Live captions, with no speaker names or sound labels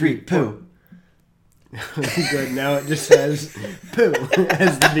3, poo. Good, now it just says poo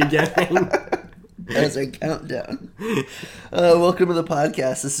as the beginning. As our countdown. Welcome to the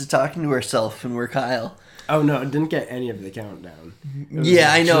podcast. This is Talking to Ourself, and we're Kyle. Oh no, it didn't get any of the countdown.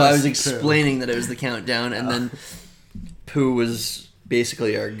 Yeah, I know. I was poo. explaining that it was the countdown, and then poo was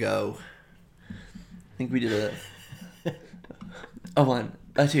basically our go. I think we did a 1,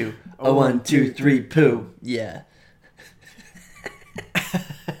 a 2, a 1, 2, 3, poo. Yeah.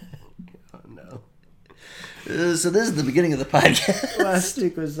 So this is the beginning of the podcast. Last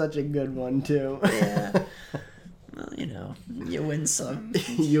week was such a good one, too. Yeah. Well, you know, you win some.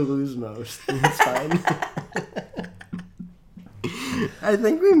 You lose most. It's fine. I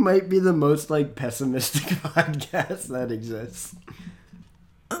think we might be the most, pessimistic podcast that exists.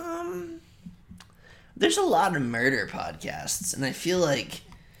 There's a lot of murder podcasts, and I feel like...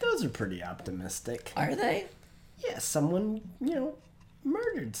 Those are pretty optimistic. Are they? Yeah, someone,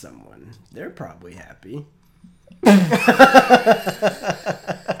 murdered someone. They're probably happy. To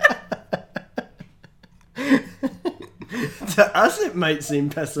us it might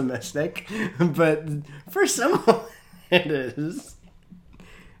seem pessimistic, but for someone it is.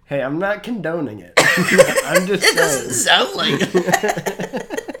 Hey, I'm not condoning it. I'm just It doesn't sound like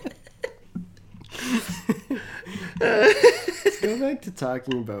it. Let's go back to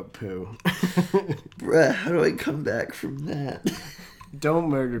talking about poo. Bruh, how do I come back from that? Don't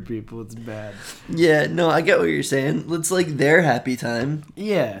murder people, it's bad. Yeah, no, I get what you're saying. It's their happy time.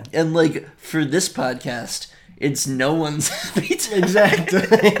 Yeah. And for this podcast, it's no one's happy time. Exactly.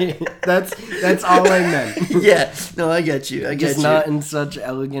 That's all I meant. Yeah, no, I get you. Just not in such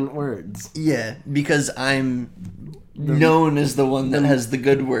elegant words. Yeah, because I'm known as the one that has the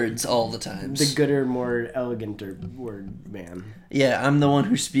good words all the times. The gooder, more eleganter word man. Yeah, I'm the one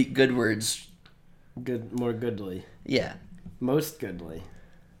who speak good words. Good, more goodly. Yeah. Most goodly.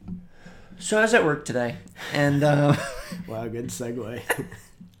 So I was at work today, and wow, good segue.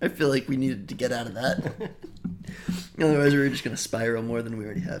 I feel like we needed to get out of that. Otherwise, we were just going to spiral more than we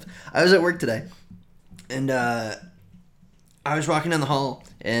already have. I was at work today, and I was walking down the hall,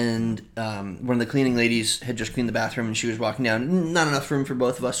 and one of the cleaning ladies had just cleaned the bathroom, and she was walking down. Not enough room for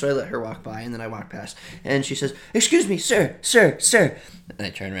both of us, so I let her walk by, and then I walked past, and she says, "Excuse me, sir. And I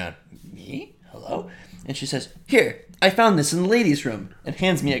turn around, "Me? Hello?" And she says, "Here, I found this in the ladies' room," and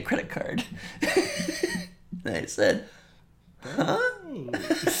hands me a credit card. And I said, "Huh?"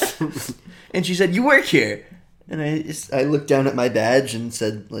 And she said, "You work here." And I looked down at my badge and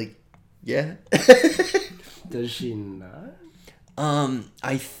said, yeah. Does she not?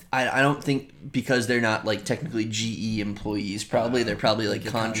 I don't think, because they're not technically GE employees. Probably they're probably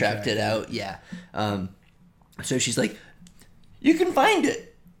contracted out. Yeah. So she's like, "You can find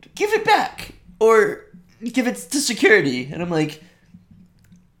it. Give it back, or give it to security." And I'm like,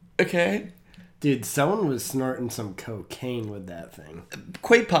 okay. Dude, someone was snorting some cocaine with that thing.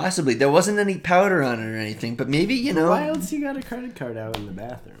 Quite possibly. There wasn't any powder on it or anything, but maybe, Why else you got a credit card out in the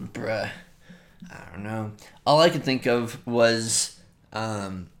bathroom? Bruh. I don't know. All I could think of was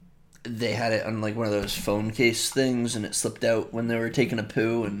they had it on one of those phone case things, and it slipped out when they were taking a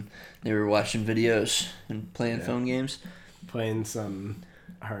poo and they were watching videos and playing phone games. Playing some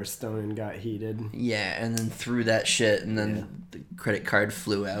Hearthstone and got heated. Yeah, and then threw that shit, and then the credit card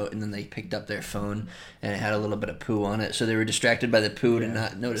flew out, and then they picked up their phone, and it had a little bit of poo on it, so they were distracted by the poo to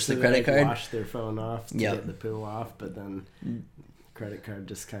not notice the credit card. Wash their phone off to get the poo off, but then credit card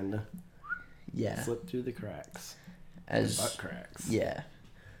just kind of slipped through the cracks. Butt cracks. Yeah.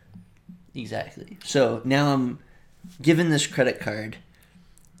 Exactly. So now I'm given this credit card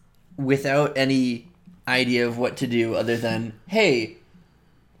without any idea of what to do other than, hey,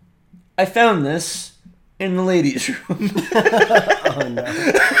 I found this in the ladies' room. Oh, no.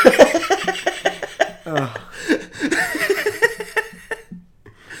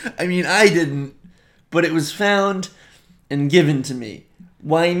 I mean, I didn't, but it was found and given to me.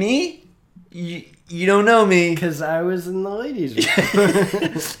 Why me? You don't know me. Because I was in the ladies' room.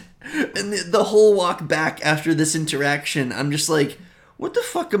 And the whole walk back after this interaction, I'm just like, what the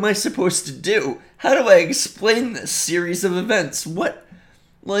fuck am I supposed to do? How do I explain this series of events? What?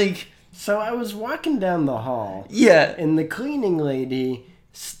 So I was walking down the hall. Yeah. And the cleaning lady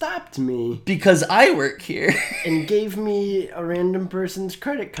stopped me. Because I work here. And gave me a random person's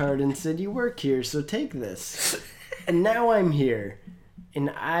credit card and said, "You work here, so take this." And now I'm here.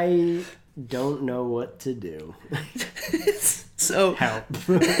 And I don't know what to do. So help.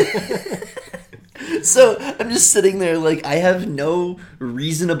 So I'm just sitting there I have no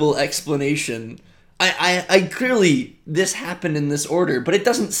reasonable explanation I clearly, this happened in this order, but it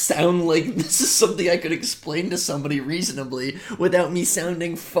doesn't sound like this is something I could explain to somebody reasonably without me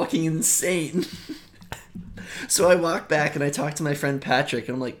sounding fucking insane. So I walk back and I talk to my friend Patrick,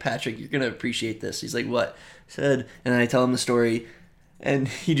 and I'm like, Patrick, you're going to appreciate this. He's like, what? I said, and I tell him the story, and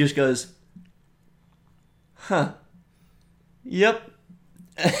he just goes, huh. Yep.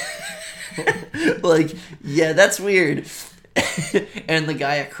 Like, yeah, that's weird. And the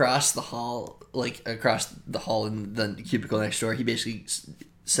guy across the hall in the cubicle next door, he basically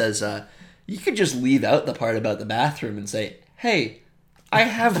says, you could just leave out the part about the bathroom and say, hey, I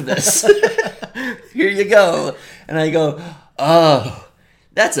have this. Here you go. And I go, oh,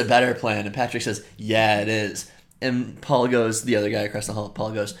 that's a better plan. And Patrick says, yeah, it is. And Paul goes, the other guy across the hall,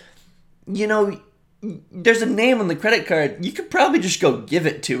 Paul goes, you know, there's a name on the credit card. You could probably just go give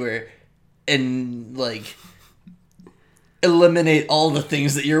it to her and, like, eliminate all the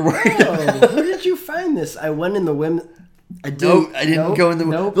things that you're worried about. Where did you find this? I went in the women. I didn't go in the.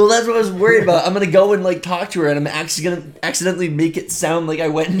 Nope. Well, that's what I was worried about. I'm gonna go and like talk to her, and I'm actually gonna accidentally make it sound like I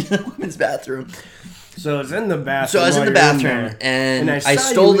went into the women's bathroom. So it's in the bathroom. So I was in the bathroom, and I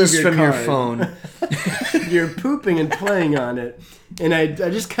stole this from your phone. You're pooping and playing on it, and I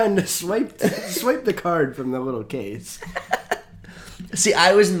just kind of swiped the card from the little case. See,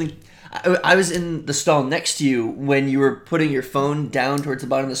 I was in the stall next to you when you were putting your phone down towards the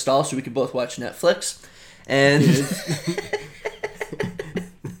bottom of the stall so we could both watch Netflix. And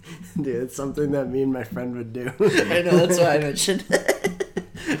dude, it's something that me and my friend would do. I know, that's why I mentioned it.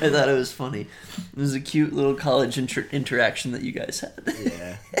 I thought it was funny. It was a cute little college interaction that you guys had.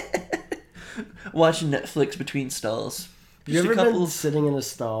 Yeah. Watching Netflix between stalls. You ever been sitting in a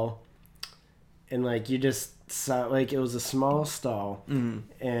stall and like you just saw, like, it was a small stall,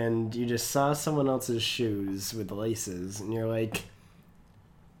 and you just saw someone else's shoes with laces, and you're like,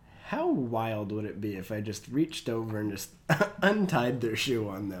 how wild would it be if I just reached over and just untied their shoe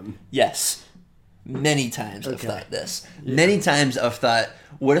on them? Yes. Many times I've thought this. Yeah. Many times I've thought,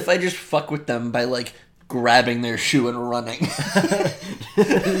 what if I just fuck with them by, like, grabbing their shoe and running?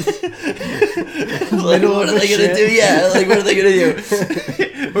 Like, what are they going to do? Yeah, like, what are they going to do?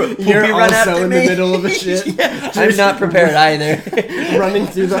 You're also in the middle of a shit. Yeah, I'm not prepared either. Running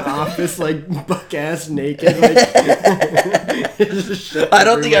through the office, like, buck-ass naked. Like, I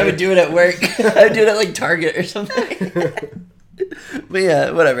don't think I would do it at work. I would do it at, like, Target or something. But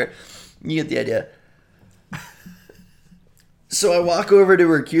yeah, whatever. You get the idea. So I walk over to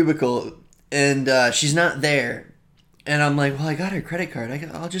her cubicle, and she's not there. And I'm like, well, I got her credit card.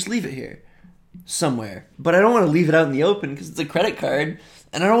 I'll just leave it here somewhere. But I don't want to leave it out in the open because it's a credit card.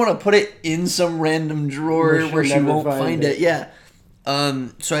 And I don't want to put it in some random drawer where she won't find it. Yeah.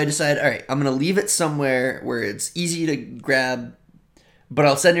 So I decided, all right, I'm going to leave it somewhere where it's easy to grab. But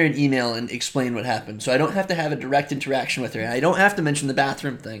I'll send her an email and explain what happened. So I don't have to have a direct interaction with her. And I don't have to mention the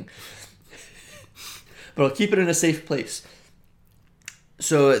bathroom thing. But I'll keep it in a safe place.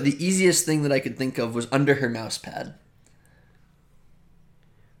 So the easiest thing that I could think of was under her mouse pad.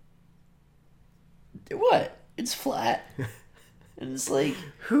 What? It's flat. And it's like,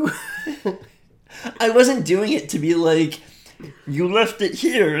 who? I wasn't doing it to be like, you left it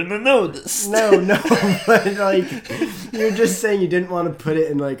here in the notice. No, but like, you're just saying you didn't want to put it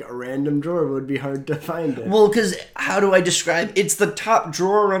in like a random drawer. It would be hard to find it. Well, because how do I describe? It's the top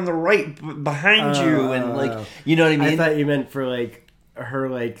drawer on the right behind you, and like, you know what I mean? I thought you meant for like her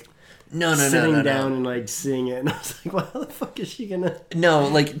like. No, sitting down and like seeing it, and I was like, well, how the fuck is she gonna? No,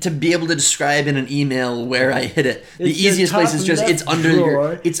 like to be able to describe in an email where I hit it. The easiest place is just it's under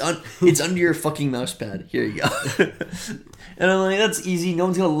your it's under your fucking mouse pad. Here you go. And I'm like, that's easy. No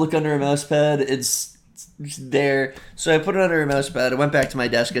one's gonna look under a mouse pad. It's there. So I put it under a mouse pad. I went back to my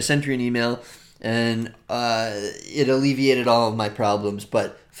desk. I sent her an email, and it alleviated all of my problems.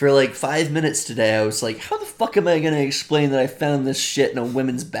 But for like 5 minutes today, I was like, how the fuck am I going to explain that I found this shit in a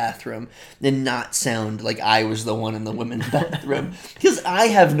women's bathroom and not sound like I was the one in the women's bathroom? Because I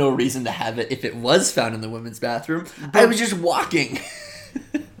have no reason to have it if it was found in the women's bathroom. I was just walking.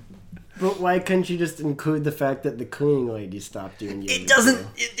 But why couldn't you just include the fact that the cleaning lady stopped you? And it doesn't.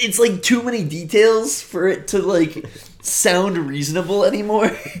 It's like too many details for it to like sound reasonable anymore.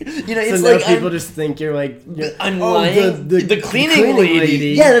 You know, it's so now like people just think you're like I'm lying. The cleaning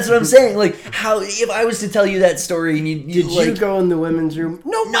lady. Yeah, that's what I'm saying. Like, how if I was to tell you that story and you did like, you go in the women's room?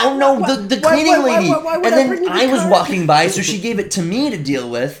 No, the cleaning lady. And then I was walking by, so she gave it to me to deal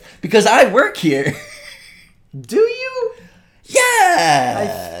with because I work here. Do you?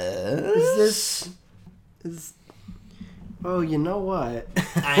 Yeah. Oh, you know what?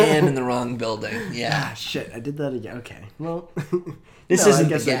 I am in the wrong building. Yeah. Ah, shit, I did that again. Okay. Well, this isn't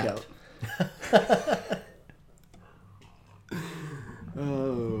the Gap.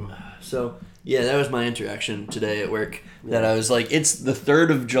 Oh. So, yeah, that was my interaction today at work. That I was like, it's the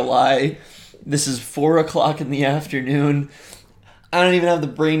 3rd of July. This is 4 o'clock in the afternoon. I don't even have the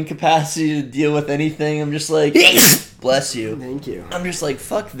brain capacity to deal with anything. I'm just like, bless you. Thank you. I'm just like,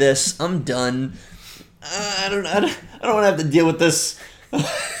 fuck this. I'm done. I don't want to have to deal with this.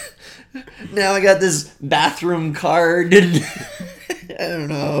 Now I got this bathroom card. And I don't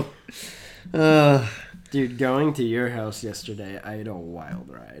know. Dude, going to your house yesterday, I had a wild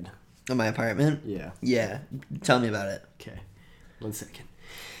ride. In my apartment? Yeah. Yeah. Tell me about it. Okay. 1 second.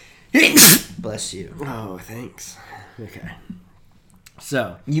 Bless you. Oh, thanks. Okay.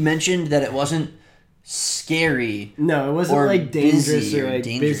 So. You mentioned that it wasn't scary. No, it wasn't or like dangerous busy or like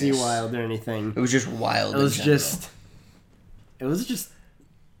dangerous. busy wild or anything. It was just wild. It was just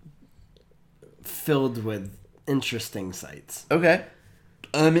filled with interesting sights. Okay.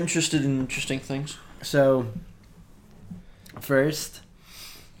 I'm interested in interesting things. So, first,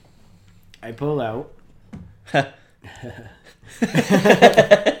 I pull out.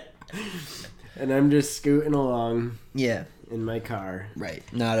 And I'm just scooting along. Yeah. In my car. Right.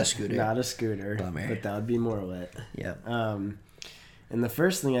 Not a scooter. Not a scooter. Bummer. But that would be more lit. Yeah. And the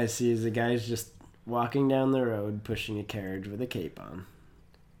first thing I see is a guy's just walking down the road pushing a carriage with a cape on.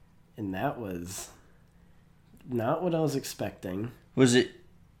 And that was not what I was expecting. Was it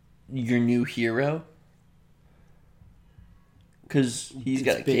your new hero? Because he's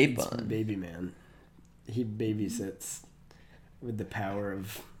got a cape on. Baby man. He babysits with the power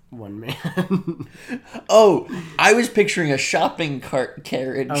of one man. Oh, I was picturing a shopping cart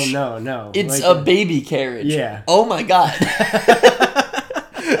carriage. Oh, no. It's like a baby carriage. Yeah. Oh, my God.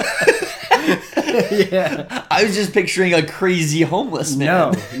 Yeah. I was just picturing a crazy homeless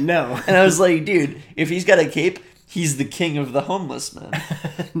man. No. And I was like, dude, if he's got a cape, he's the king of the homeless man.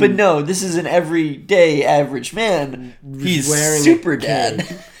 But no, this is an everyday average man. He's wearing super a dad.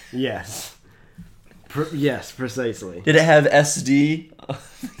 cape. Yes. Yes, precisely. Did it have SD?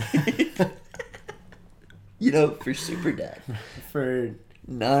 You know, for super dad. For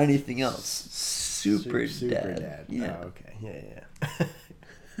Not anything else. Super dad. dad. Yeah. Oh, okay. Yeah.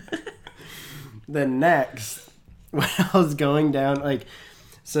 Then next, when I was going down, like,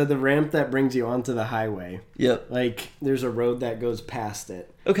 so the ramp that brings you onto the highway, Yep. like, there's a road that goes past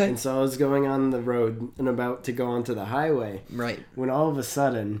it. Okay. And so I was going on the road and about to go onto the highway. Right. When all of a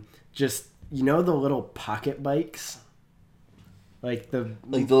sudden, just, you know the little pocket bikes? Like the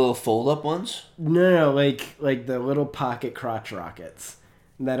little fold-up ones? No, like the little pocket crotch rockets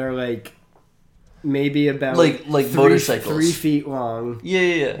that are like maybe about like motorcycles, 3 feet long.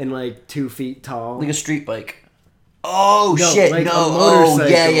 Yeah. And like 2 feet tall. Like a street bike. Oh No, shit! like no. a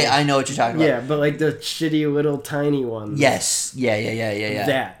motorcycle. Oh yeah. I know what you're talking about. Yeah, but like the shitty little tiny ones. Yes. Yeah.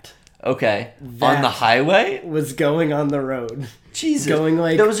 That Okay. That- On the highway? was going on the road. Jesus. Going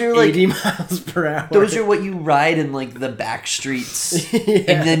like those are like 80 miles per hour. Those are what you ride in like the back streets. Yeah.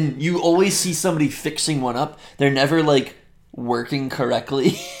 And then you always see somebody fixing one up. They're never like working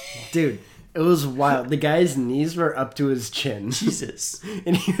correctly. Dude, it was wild. The guy's knees were up to his chin. Jesus.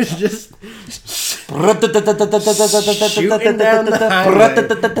 And he was just Shooting down the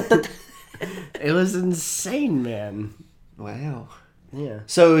highway. It was insane, man. Wow. Yeah.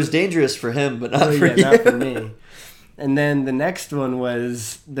 So it was dangerous for him, but not for you. Not for me. And then the next one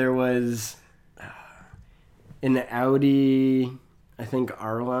there was an Audi, I think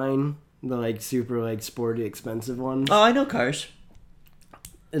R-Line, the like super like sporty expensive one. Oh, I know cars.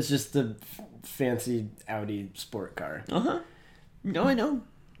 It's just the fancy Audi sport car. Uh-huh. No, I know.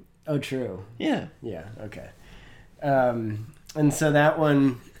 Oh, true. Yeah. Yeah, okay. And so that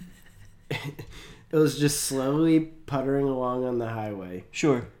one, it was just slowly puttering along on the highway.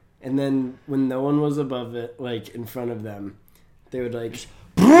 Sure. And then when no one was above it, like in front of them, they would like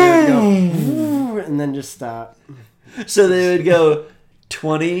they would go, and then just stop. So they would go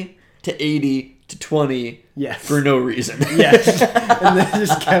 20 to 80 to 20 Yes. for no reason. Yes. And they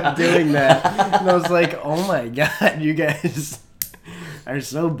just kept doing that. And I was like, oh my god, you guys are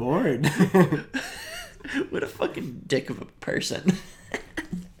so bored. What a fucking dick of a person.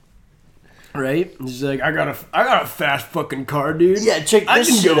 Right? He's like, I got a fast fucking car, dude. Yeah, check I this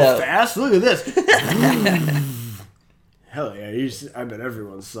can shit go out. fast. Look at this. Hell yeah! I bet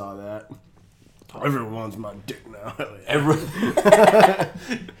everyone saw that. Everyone's my dick now. Hell yeah.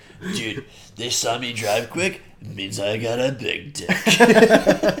 Dude, they saw me drive quick. It means I got a big dick.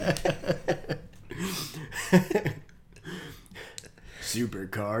 Super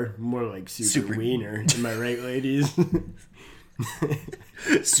car, more like super Super- wiener. Am I right, ladies?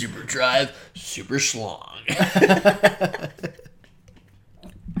 Super drive, super schlong.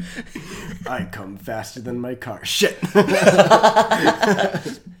 I come faster than my car. Shit.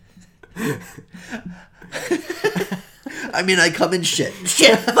 I mean, I come in shit.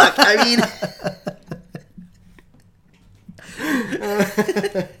 Shit, fuck, I mean...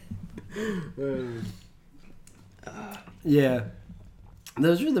 Yeah.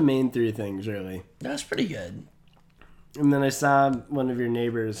 Those were the main three things, really. That's pretty good. And then I saw one of your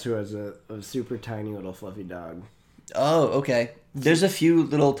neighbors who has a super tiny little fluffy dog. Oh, okay. There's a few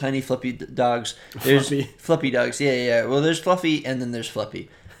little tiny fluffy dogs. There's fluffy dogs. Yeah. Well, there's Fluffy and then there's Fluffy.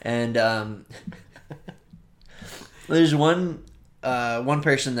 And there's one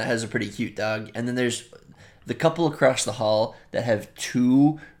person that has a pretty cute dog, and then there's the couple across the hall that have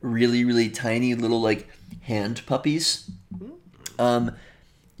two really, really tiny little like hand puppies.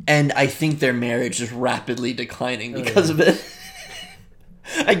 And I think their marriage is rapidly declining because of it.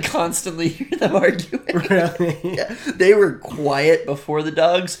 I constantly hear them arguing. Really? Yeah. They were quiet before the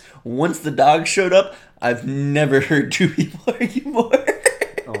dogs. Once the dogs showed up, I've never heard two people argue more.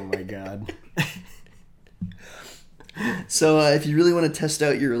 Oh my god. So if you really want to test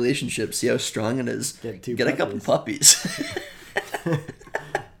out your relationship, see how strong it is, get a couple puppies.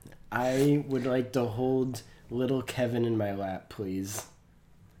 I would like to hold little Kevin in my lap, please.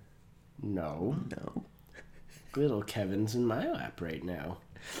 No. Little Kevin's in my lap right now.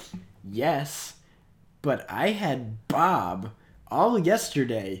 Yes, but I had Bob all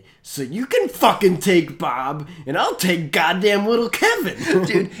yesterday, so you can fucking take Bob, and I'll take goddamn little Kevin.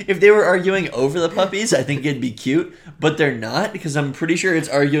 Dude, if they were arguing over the puppies, I think it'd be cute, but they're not, because I'm pretty sure it's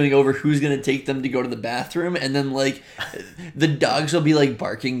arguing over who's going to take them to go to the bathroom, and then, like, the dogs will be, like,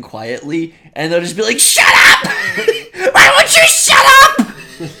 barking quietly, and they'll just be like, shut up! Why won't you shut up?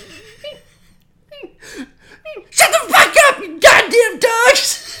 Shut the fuck up, you goddamn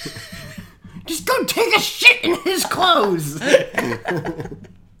dogs! Just go take a shit in his clothes. Don't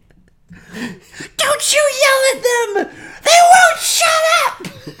you yell at them! They won't shut up!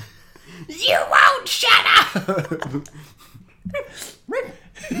 You won't shut up!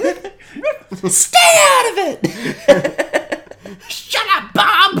 Stay out of it! Shut up,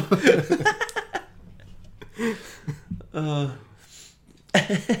 Bob!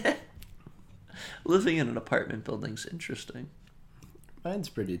 Living in an apartment building's interesting. Mine's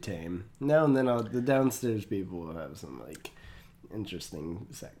pretty tame. Now and then the downstairs people will have some, like, interesting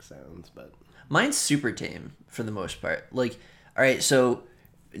sex sounds, but... Mine's super tame, for the most part. Like, alright, so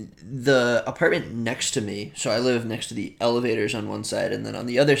the apartment next to me, so I live next to the elevators on one side, and then on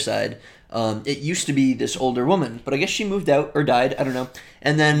the other side, it used to be this older woman, but I guess she moved out, or died, I don't know.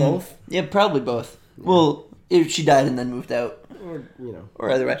 And then... Both? Yeah, probably both. Yeah. Well, she died and then moved out. Or, you know. Or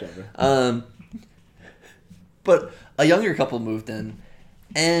either way. Whichever. But a younger couple moved in,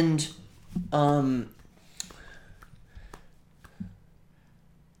 and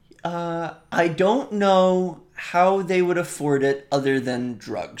I don't know how they would afford it other than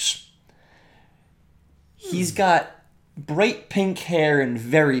drugs. He's got bright pink hair and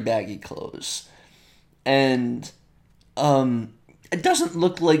very baggy clothes. And it doesn't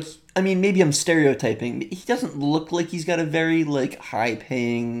look like, I mean, maybe I'm stereotyping, but he doesn't look like he's got a very, like,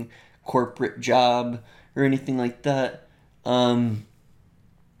 high-paying corporate job or anything like that. I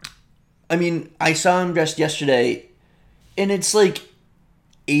mean, I saw him dressed yesterday, and it's like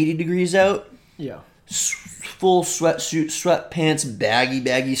 80 degrees out. Yeah. Full sweatsuit, sweatpants, baggy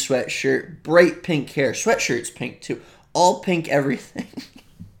sweatshirt, bright pink hair. Sweatshirt's pink too. All pink everything.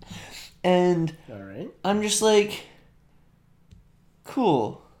 And all right. I'm just like,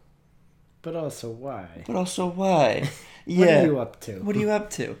 cool. But also why? Yeah. What are you up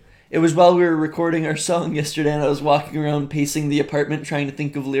to? It was while we were recording our song yesterday, and I was walking around pacing the apartment trying to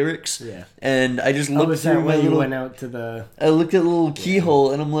think of lyrics. Yeah. And I just looked through my little... went out to the... I looked at the little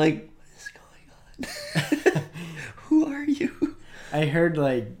keyhole, and I'm like, what is going on? Who are you? I heard,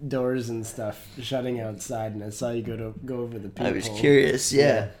 like, doors and stuff shutting outside, and I saw you go over the peephole. I was curious,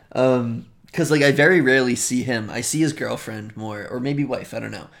 yeah. Because, like, I very rarely see him. I see his girlfriend more, or maybe wife, I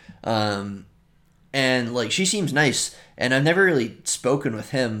don't know. And, like, she seems nice, and I've never really spoken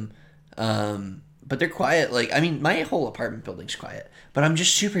with him. But they're quiet. Like, I mean, my whole apartment building's quiet. But I'm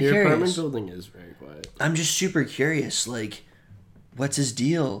just super curious. Your apartment building is very quiet. I'm just super curious. Like, what's his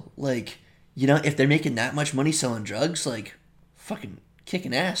deal? Like, you know, if they're making that much money selling drugs, like, fucking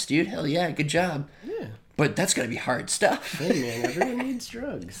kicking ass, dude. Hell yeah, good job. Yeah. But that's gotta be hard stuff. Hey, man, everyone needs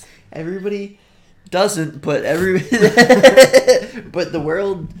drugs. Everybody doesn't, but but the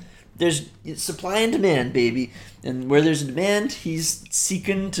world... There's supply and demand, baby. And where there's a demand, he's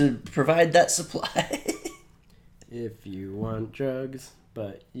seeking to provide that supply. If you want drugs,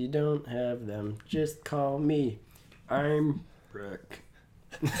 but you don't have them, just call me. I'm Rick.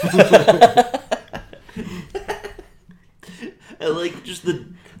 I like just the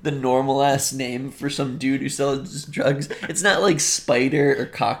normal ass name for some dude who sells drugs. It's not like Spider or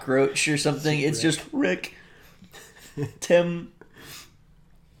Cockroach or something. It's just Rick. Tim.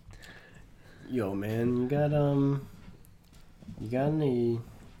 Yo, man, you got any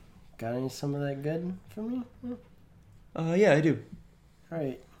some of that good for me? Yeah, I do. All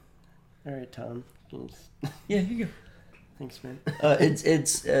right, Tom. Yeah, here you go. Thanks, man.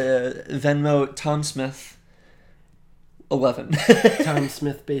 It's Venmo Tom Smith 11. Tom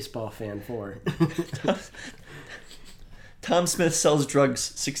Smith baseball fan 4. Tom Smith sells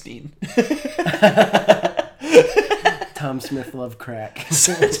drugs 16. Tom Smith love crack.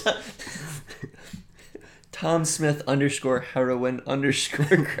 Tom Smith _ heroin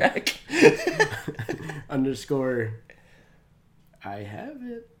 _ crack. _ I have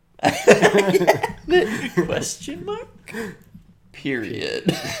it. Question mark? Period.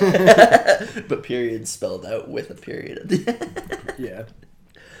 But period spelled out with a period at the end. Yeah.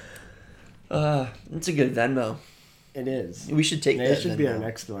 It's a good Venmo. It is. We should take that. That should Venmo. be our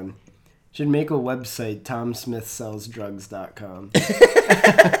next one. Should make a website, TomSmithSellsDrugs.com.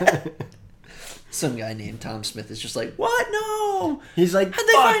 Some guy named Tom Smith is just like, what? No! He's like, how'd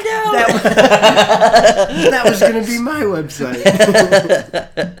they find out? That was going to be my website.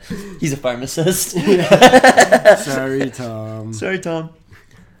 He's a pharmacist. Sorry, Tom. Sorry, Tom.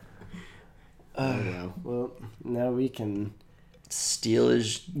 Oh, well, now we can steal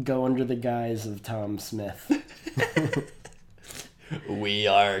his... go under the guise of Tom Smith. We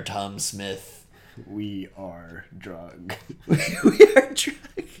are Tom Smith. We are drug. We are drug.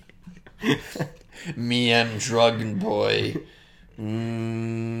 Me am drug boy. I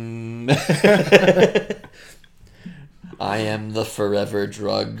am the forever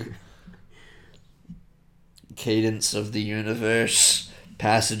drug. Cadence of the universe.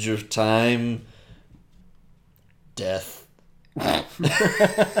 Passage of time. Death.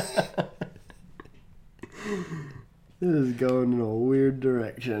 This is going in a weird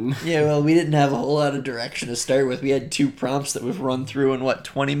direction. Yeah, well, we didn't have a whole lot of direction to start with. We had 2 prompts that we've run through in,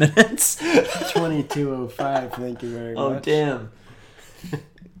 20 minutes? 22:05, thank you very much. Oh, damn.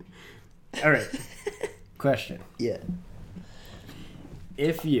 All right. Question. Yeah.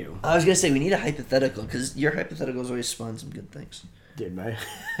 If you... I was going to say, we need a hypothetical, because your hypotheticals always spawn some good things. Dude, my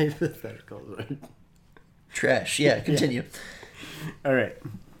hypotheticals are... Trash. Yeah, continue. Yeah. All right.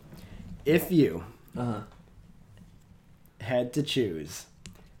 If you... Uh-huh. had to choose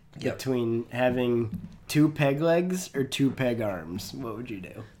between having 2 peg legs or 2 peg arms, what would you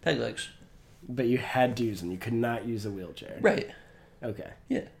do? Peg legs. But you had to use them. You could not use a wheelchair. Right. Okay.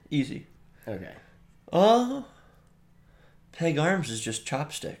 Yeah, easy. Okay. Peg arms is just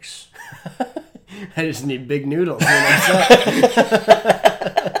chopsticks. I just need big noodles when I'm set.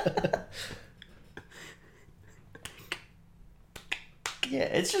 Yeah,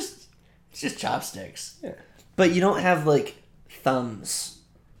 it's just chopsticks. Yeah. But you don't have, thumbs.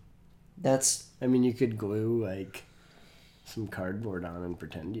 That's... I mean, you could glue, some cardboard on and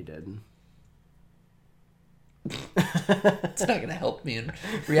pretend you did. It's not going to help me.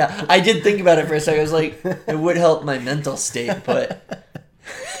 I did think about it for a second. I was like, it would help my mental state, but...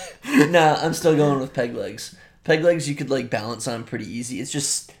 Nah, I'm still going with peg legs. Peg legs you could, balance on pretty easy. It's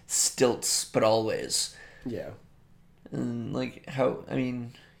just stilts, but always. Yeah. And,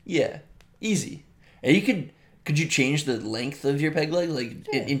 yeah, easy. And you could you change the length of your peg leg,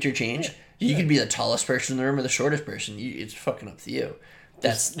 interchange? Yeah. You could be the tallest person in the room or the shortest person. It's fucking up to you.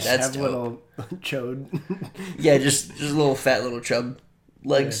 That's have dope. Little chode. Yeah, just little fat little chub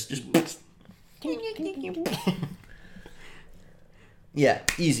legs. Yeah. Just yeah,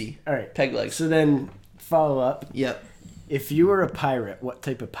 easy. All right, peg legs. So then follow up. Yep. If you were a pirate, what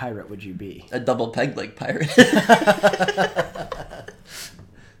type of pirate would you be? A double peg leg pirate.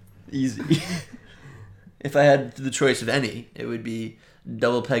 Easy. If I had the choice of any, it would be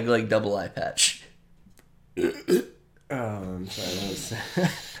double peg leg, double eye patch. I'm sorry.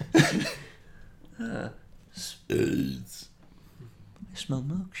 Spades. I smell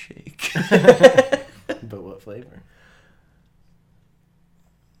milkshake. But what flavor?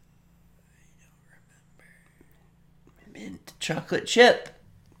 Mint chocolate chip.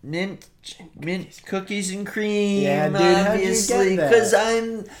 Mint cookies and cream. Yeah, dude, obviously, because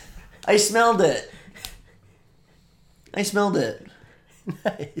I smelled it.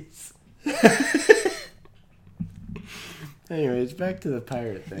 Nice. Anyways, back to the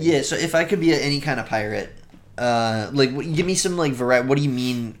pirate thing. Yeah, so if I could be any kind of pirate, Give me some like variety. What do you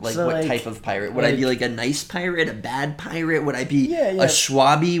mean? Like, So, what like- type of pirate? Would I be like a nice pirate, a bad pirate? Would I be a Yeah.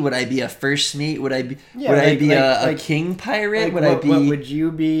 swabby? Would I be a first mate? Would I be? Yeah, would I like- be a like- king pirate? Like, would I be? What would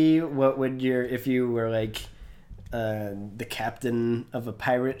you be? What would your if you were like the captain of a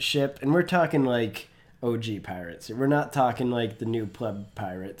pirate ship? And we're talking like OG pirates. We're not talking like the new pleb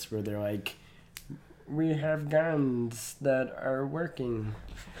pirates where they're like, we have guns that are working.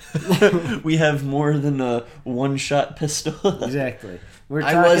 We have more than a one-shot pistol. Exactly. We're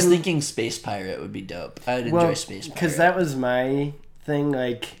I was thinking space pirate would be dope. I'd enjoy space pirate. because that was my thing.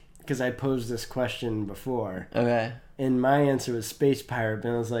 Like, because I posed this question before, Okay. and my answer was space pirate.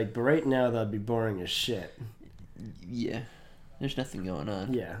 And I was like, but right now that'd be boring as shit. Yeah. There's nothing going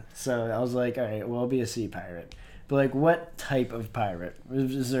on. Yeah. So I was like, all right, well, I'll be a sea pirate. But like, what type of pirate?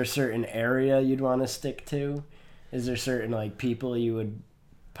 Is there a certain area you'd want to stick to? Is there certain like people you would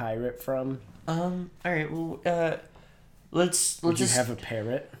pirate from? All right. Well, let's Would you just have a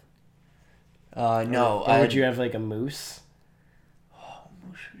parrot? no. Or would you have like a moose? Oh,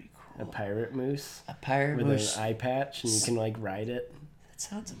 moose would be A cool. pirate moose A pirate with moose. an eye patch, and you can like ride it. That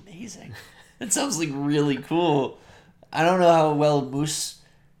sounds amazing. That sounds like really cool. I don't know how well mice.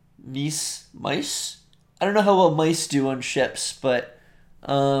 I don't know how well mice do on ships, but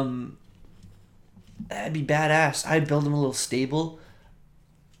that'd be badass. I'd build him a little stable.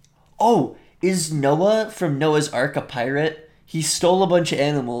 Oh, is Noah from Noah's Ark a pirate? He stole a bunch of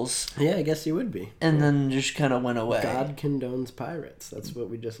animals Yeah, I guess you would be. and then just kind of went away. God condones pirates. That's what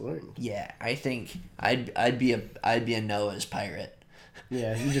we just learned. Yeah, I think I'd be a Noah's pirate.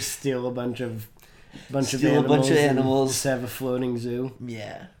 Yeah, you just steal a bunch of Steal a bunch of and animals. Just have a floating zoo.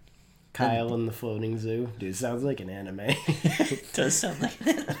 Yeah. Kyle in the floating zoo. Dude, sounds like an anime. It does sound like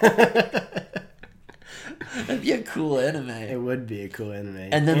that. That'd be a cool anime. It would be a cool anime.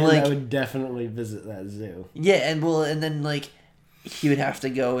 And then, like- I would definitely visit that zoo. Yeah, and then like he would have to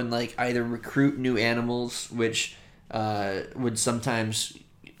go and like either recruit new animals, which would sometimes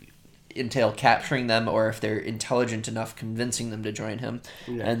entail capturing them, or if they're intelligent enough, convincing them to join him.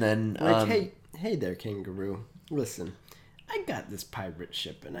 Yeah. And then Like, hey there, kangaroo. Listen, I got this pirate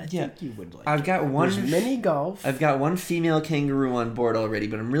ship, and I think you would like I've it. got one. There's mini golf. I've got one female kangaroo on board already,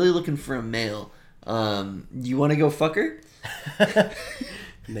 but I'm really looking for a male. You want to go fuck her?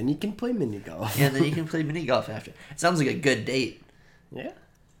 And then you can play mini golf. Yeah, then you can play mini golf after. It sounds like a good date. Yeah.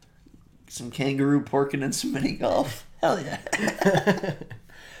 Some kangaroo porking and some mini golf. Hell yeah.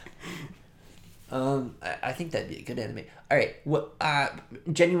 I think that'd be a good anime. All right,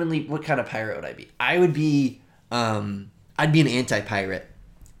 genuinely, what kind of pirate would I be? I would be, I'd be an anti-pirate.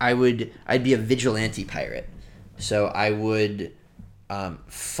 I'd be a vigilante pirate. So I would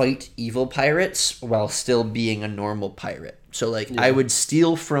fight evil pirates while still being a normal pirate. So like, I would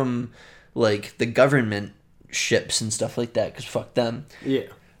steal from like the government ships and stuff like that, because fuck them. Yeah.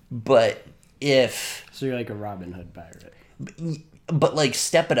 But if So you're like a Robin Hood pirate. but like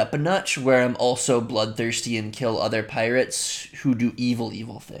step it up a notch where I'm also bloodthirsty and kill other pirates who do evil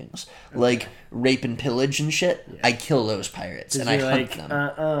things. Like rape and pillage and shit. Yeah. I kill those pirates and I You're hunt like,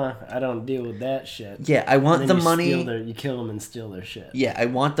 them. I don't deal with that shit. Yeah, I want And the then money. you kill them and steal their shit. Yeah, I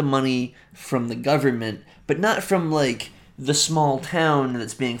want the money from the government, but not from like the small town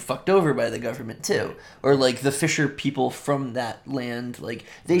that's being fucked over by the government too. Or like the fisher people from that land, like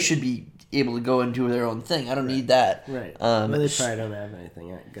they should be able to go and do their own thing. I don't need that. Right. Well, Well, they probably don't have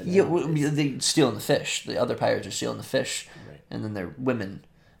anything good. Yeah, anyways. they stealing the fish. The other pirates are stealing the fish, Right. and then they're women,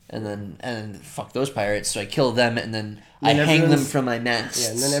 and fuck those pirates. So I kill them, and then I And hang them everyone's- from my masts.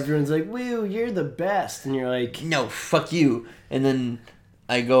 Yeah, and then everyone's like, "Woo, you're the best," and you're like, No, fuck you. And then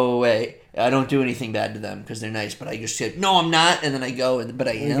I go away. I don't do anything bad to them because they're nice, but I just say, no, I'm not, and then I go, but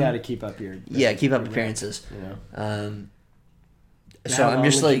I "You am. got to keep up your Yeah, keep up appearances. You know. So How I'm long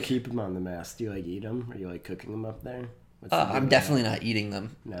just would you like, keep them on the mast. Do you like eat them? Are you like cooking them up there? What's the deal I'm with definitely not eating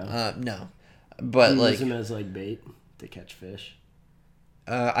them. No? No. that? But Do you like, use them as like bait to catch fish.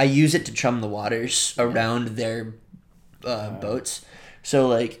 I use it to chum the waters around their boats. So,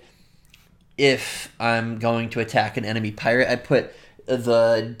 like, if I'm going to attack an enemy pirate, I put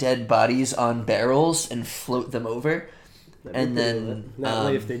the dead bodies on barrels and float them over. That'd be And pretty then, lit. That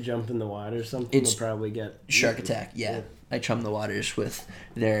way, if they jump in the water or something, it's they'll probably get Shark eaten. attack, yeah. I chum the waters with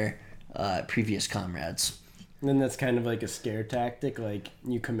their previous comrades. And then that's kind of like a scare tactic. Like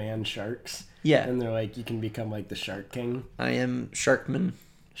you command sharks. Yeah. And they're like, you can become like the Shark King. I am Sharkman.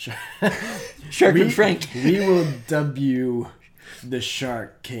 Shark- Sharkman Frank. We will dub you the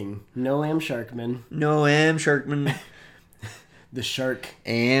Shark King. No, am Sharkman. No, I am Sharkman. The Shark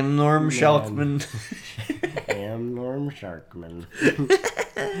Am Norm Man. Sharkman. am Norm Sharkman.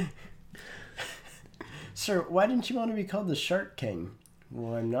 Sir, why didn't you want to be called the Shark King?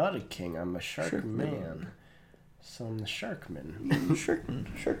 Well, I'm not a king. I'm a shark Sharkman. man. So I'm the Sharkman.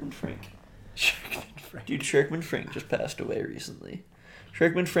 Sharkman Frank. Sharkman Frank. Dude, Sharkman Frank just passed away recently.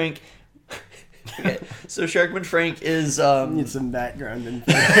 Sharkman Frank... Okay, so Sharkman Frank is... Need some background info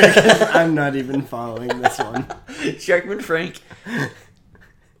because I'm not even following this one. Sharkman Frank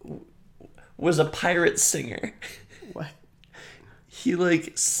was a pirate singer. What? He,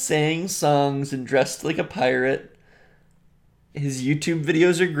 like, sang songs and dressed like a pirate. His YouTube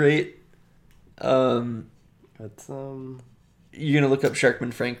videos are great. That's, You're gonna look up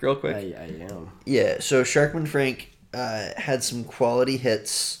Sharkman Frank real quick? I am. Yeah, so Sharkman Frank had some quality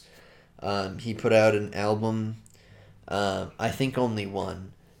hits. He put out an album, I think only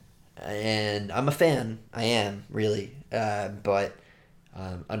one. And I'm a fan. I am, really. But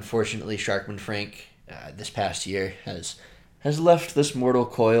unfortunately, Sharkman Frank, this past year, has left this mortal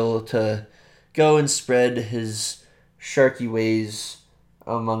coil to go and spread his sharky ways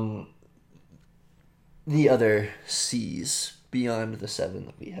among the other seas beyond the 7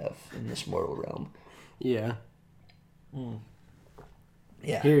 that we have in this mortal realm. Yeah.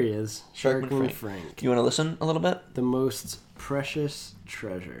 Yeah. Here he is. Sharkman Frank. You want to listen a little bit? The most precious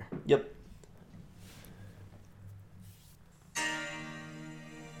treasure. Yep.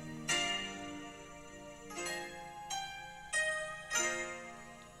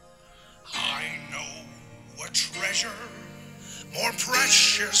 I know a treasure more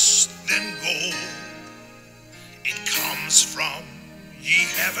precious than gold. It comes from ye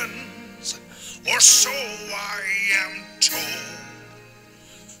heavens, or so I am told.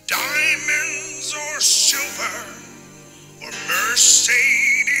 Diamonds or silver, or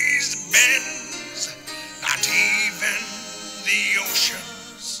Mercedes Benz, not even the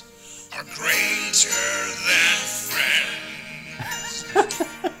oceans are greater than friends.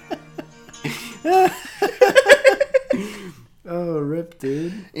 Oh, rip,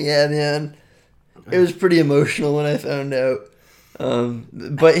 dude. Yeah, man. It was pretty emotional when I found out.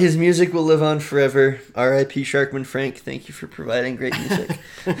 But his music will live on forever. R.I.P. Sharkman Frank. Thank you for providing great music.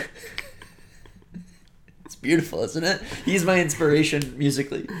 It's beautiful, isn't it? He's my inspiration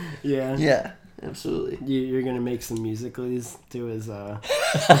musically. Yeah. Yeah, absolutely. You're gonna make some musicals to his, I'm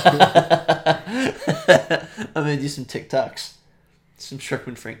gonna do some TikToks. Some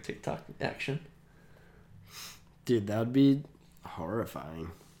Sharkman Frank TikTok action. Dude, that would be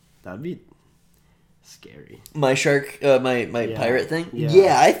horrifying. That'd be scary. My shark, my Yeah. pirate thing? Yeah.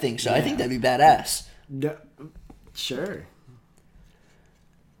 Yeah, I think so. I Yeah. think that'd be badass. Sure.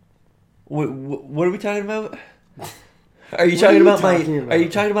 What are we talking about? Are you What talking are you about talking my? about? Are you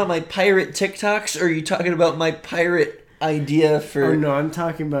talking about my pirate TikToks, or are you talking about my pirate idea for? Oh no, I'm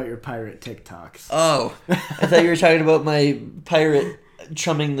talking about your pirate TikToks. Oh, I thought you were talking about my pirate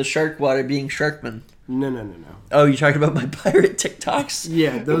chumming the shark water, being Sharkman. No. Oh, you're talking about my pirate TikToks?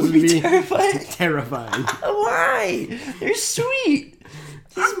 Yeah, those would would be terrifying. terrifying. Why? They're sweet.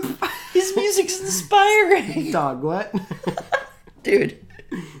 His music's inspiring, Dog, what? dude.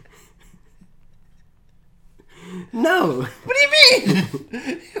 No. What do you mean?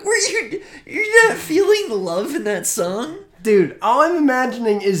 You're not feeling the love in that song? Dude, all I'm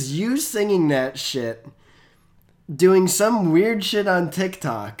imagining is you singing that shit, doing some weird shit on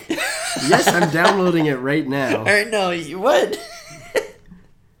TikTok. Yes, I'm downloading it right now. All right, no, what?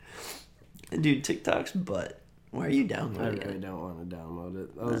 Dude, TikTok's butt. Why are you I downloading really it? don't want to download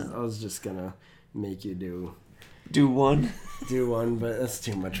it. I was just gonna make you do one? one, but that's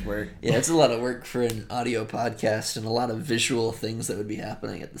too much work. Yeah, it's a lot of work for an audio podcast and a lot of visual things that would be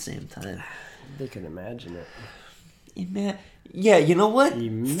happening at the same time. They can imagine it. Yeah, you know what?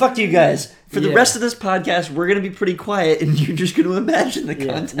 Fuck you guys. For the Yeah. rest of this podcast, we're going to be pretty quiet and you're just going to imagine the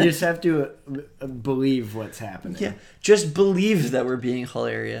Yeah, content. you just have to believe what's happening. Yeah, just believe that we're being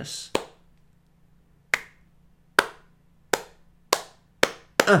hilarious.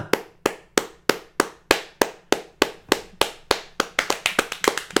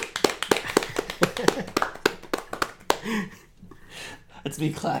 That's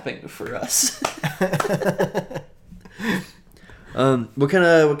me clapping for us. What kind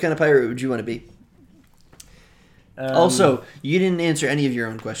of pirate would you want to be? Also, you didn't answer any of your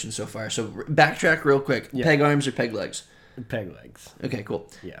own questions so far, so backtrack real quick. Yeah. Peg arms or peg legs? Peg legs. Okay, cool.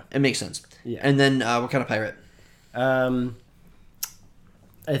 Yeah. It makes sense. Yeah. And then what kind of pirate? I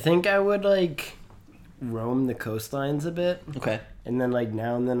think I would like roam the coastlines a bit, Okay. and then like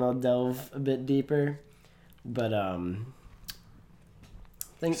now and then I'll delve a bit deeper. But I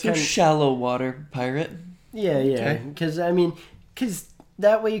think So shallow water pirate. yeah, Okay. because because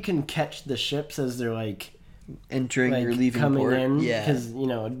that way you can catch the ships as they're like entering like or leaving coming port. in, Yeah. because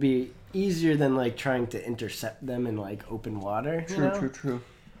it'd be easier than like trying to intercept them in like open water. True.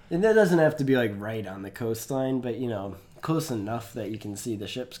 And that doesn't have to be like right on the coastline, but close enough that you can see the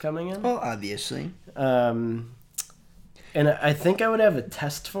ships coming in. Well, obviously. And I think I would have a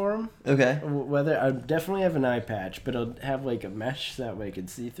test for them. Okay. Whether I'd definitely have an eye patch, but I'll have like a mesh so that way I could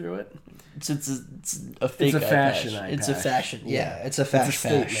see through it. It's a fake It's a eye fashion patch. eye It's a patch. fashion. Yeah, it's a It's a fash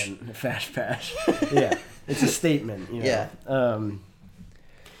patch. statement, a fash patch. Yeah, it's a statement. Yeah.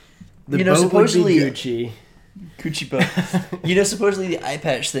 The You know, boat supposedly- would be Gucci. Coochie boat. Supposedly the eye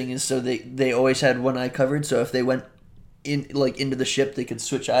patch thing is so they always had one eye covered, so if they went into the ship, they could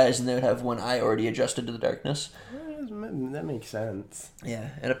switch eyes and they would have one eye already adjusted to the darkness. That makes sense. Yeah,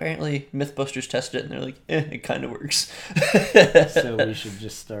 and apparently Mythbusters tested it and they're like, it kind of works. So we should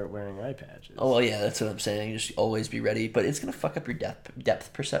just start wearing eye patches. Oh, well, yeah, that's what I'm saying. Just always be ready, but it's going to fuck up your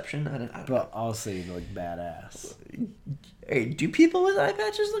depth perception. I don't know. But also you look badass. Hey, do people with eye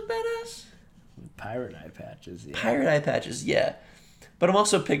patches look badass? Pirate eye patches, yeah. Pirate eye patches, yeah. But I'm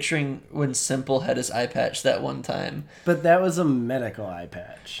also picturing when Simple had his eye patch that one time. But that was a medical eye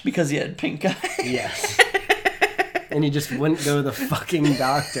patch. Because he had pink eye. Yes. And he just wouldn't go to the fucking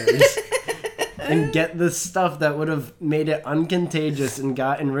doctors and get the stuff that would have made it uncontagious and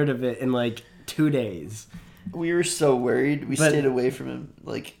gotten rid of it in like 2 days. We were so worried. We But- stayed away from him,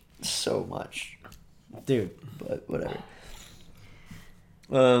 like, so much. Dude. But whatever.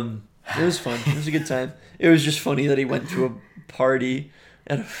 It was fun. It was a good time. It was just funny that he went to a party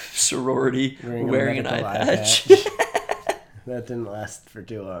at a sorority wearing an eye medical patch. That didn't last for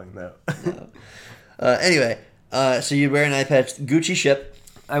too long, though. Anyway, so you'd wear an eye patch. Gucci ship.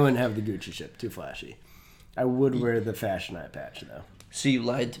 I wouldn't have the Gucci ship. Too flashy. I would wear the fashion eye patch, though. So you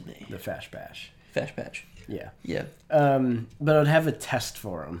lied to me. The fash patch. Fash patch. Yeah. Yeah. But I'd have a test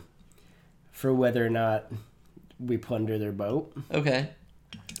for them for whether or not we plunder their boat. Okay.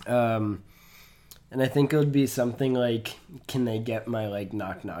 And I think it would be something like, can they get my like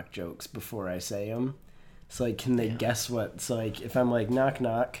knock knock jokes before I say them? So like, can they guess what? So like, if I'm like knock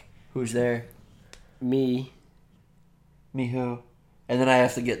knock, Who's there? me, Me who? And then I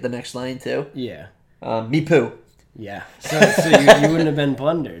have to get the next line too. yeah, Me poo. yeah. So you wouldn't have been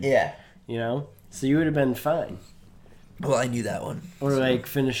plundered, Yeah. So you would have been fine. Well, I knew that one. Or like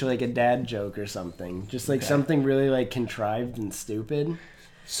finish like a dad joke or something, just like something really like contrived and stupid.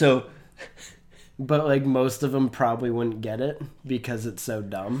 So But like most of them probably wouldn't get it because it's so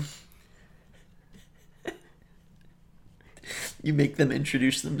dumb. you make them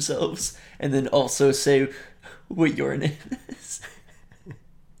introduce themselves and then also say what your name is.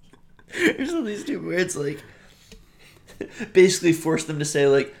 There's all these two words like basically force them to say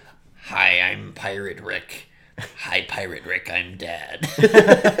like, "Hi, I'm Pirate Rick. Hi, Pirate Rick. I'm Dad."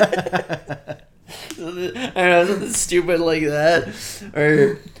 I don't know, something stupid like that.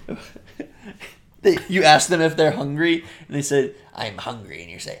 Or you ask them if they're hungry, and they say, "I'm hungry,"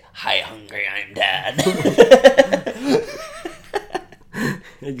 and you say, "Hi, hungry. I'm Dad."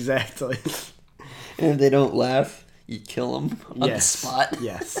 Exactly. And if they don't laugh, you kill them on the spot.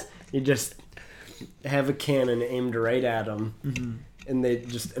 Yes. You just have a cannon aimed right at them, and they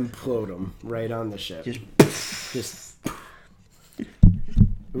just implode them right on the ship. Just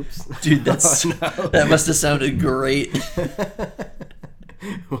oops. Dude, that's that must have sounded great.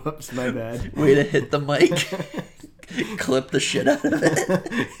 Whoops, my bad. Way to hit the mic. Clip the shit out of it.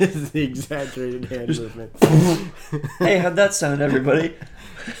 It's the exaggerated hand movement. Hey, how'd that sound, everybody?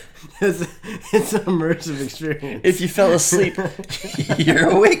 It's an immersive experience. If you fell asleep, you're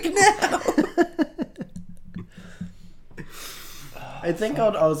awake now. I think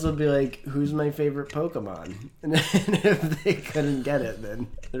I'd also be like, who's my favorite Pokemon? And if they couldn't get it, then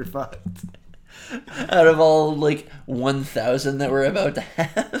they're fucked. Out of all, like, 1,000 that we're about to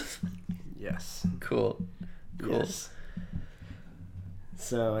have. Yes. Cool. Yes.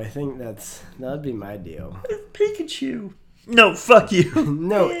 So I think that'd be my deal. Pikachu. No, fuck you.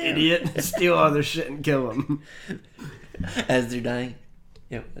 No, idiot. Steal all their shit and kill them. As they're dying.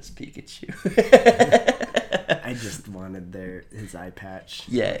 Yep, that's Pikachu. I just wanted his eye patch.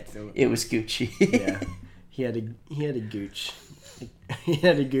 Yeah, it was Gucci. Yeah. He had a gooch. He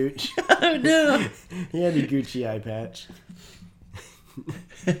had a gooch. Oh no. He had a Gucci eye patch.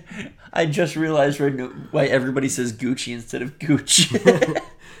 I just realized right now why everybody says Gucci instead of Gooch.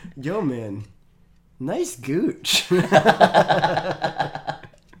 Yo, man. Nice gooch.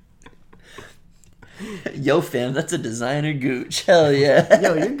 Yo, fam, that's a designer Gooch. Hell yeah.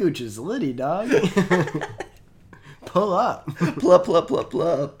 Yo, your gooch is litty, dog. Pull up. Plup, plup, plup,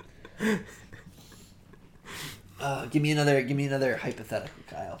 plup. Give me another hypothetical,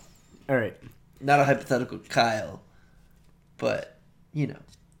 Kyle. All right. Not a hypothetical Kyle, but, you know.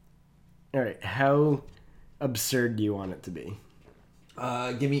 All right, how absurd do you want it to be?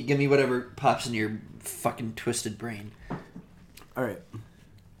 Give me whatever pops in your fucking twisted brain. All right.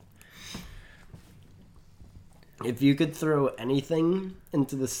 If you could throw anything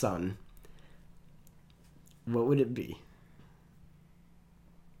into the sun, what would it be?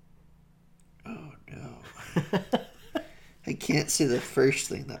 Oh, no. I can't say the first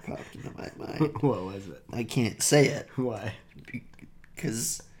thing that popped into my mind. What was it? I can't say it. Why?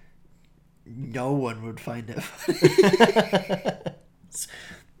 Because no one would find it funny.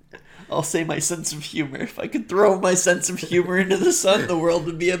 I'll say my sense of humor. If I could throw my sense of humor into the sun, the world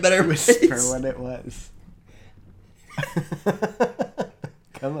would be a better place. Whisper what it was.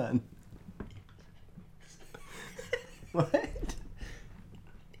 Come on. What?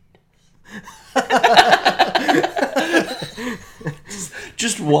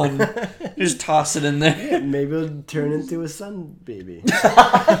 Just one. Just toss it in there. Maybe it'll turn into a sun baby.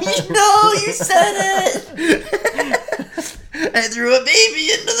 No, you said it! I threw a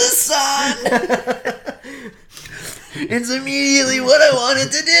baby into the sun! It's immediately what I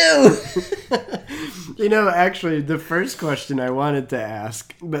wanted to do! You know, actually, the first question I wanted to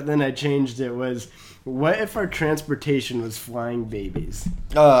ask, but then I changed it, was, what if our transportation was flying babies?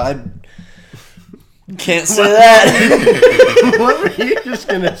 I can't say that. What were you just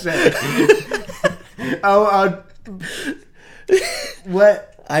going to say?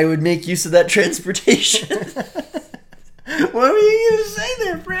 What? I would make use of that transportation. What were you going to say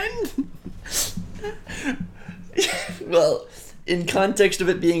there, friend? Well, in context of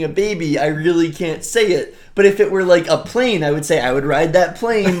it being a baby, I really can't say it. But if it were like a plane, I would say I would ride that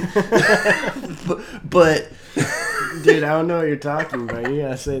plane. but dude, I don't know what you're talking about. You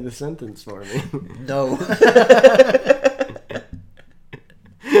gotta say the sentence for me. No.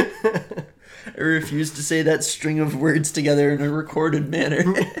 I refuse to say that string of words together in a recorded manner.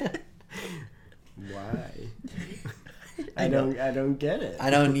 Why? I don't get it. I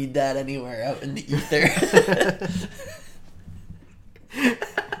don't need that anywhere out in the ether.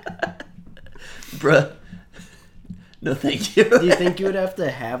 Bruh. No, thank you. Do you think you would have to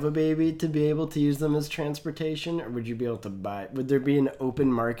have a baby to be able to use them as transportation, or would you be able to buy? Would there be an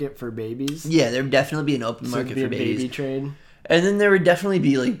open market for babies? Yeah, there would definitely be an open So market it'd for be a babies. baby trade. And then there would definitely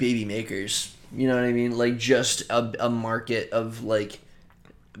be like baby makers. You know what I mean? Like just a market of like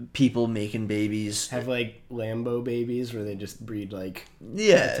people making babies. Have like Lambo babies where they just breed like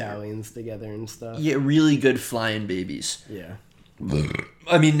Yeah. Italians together and stuff. Yeah, really good flying babies. Yeah.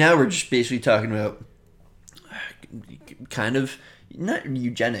 I mean, now we're just basically talking about kind of not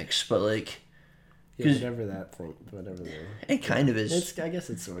eugenics, but like Yeah, whatever that. it kind of is. I guess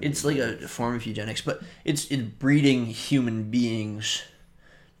it's sort of. It's like a form of eugenics, but it's breeding human beings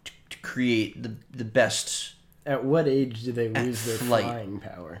to create the best. At what age do they lose their flight. flying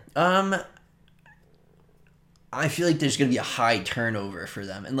power? I feel like there's gonna be a high turnover for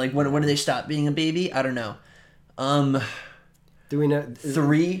them, and like when do they stop being a baby? I don't know. Do we know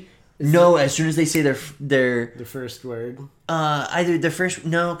 3? No, as soon as they say their the first word? either the first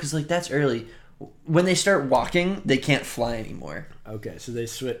because like that's early. When they start walking, they can't fly anymore. Okay, so they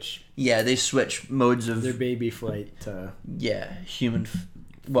switch Yeah, they switch modes of their baby flight to human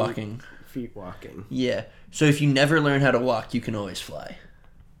walking. feet walking. Yeah, so if you never learn how to walk, you can always fly.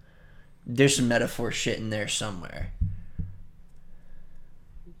 There's some metaphor shit in there somewhere.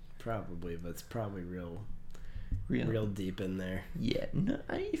 Probably, but it's probably real deep in there. Yeah, no,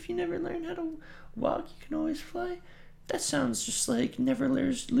 if you never learn how to walk, you can always fly. That sounds just like never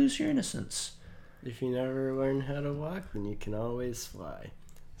lose your innocence. If you never learn how to walk, then you can always fly.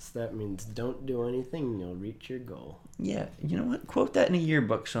 So that means don't do anything and you'll reach your goal. Yeah, you know what? Quote that in a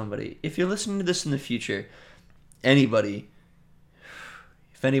yearbook, somebody. If you're listening to this in the future, anybody,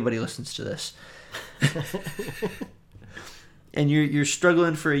 if anybody listens to this, and you're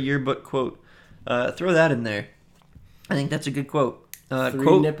struggling for a yearbook quote, throw that in there. I think that's a good quote.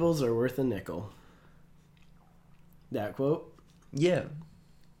 3 nipples are worth a nickel. That quote? Yeah.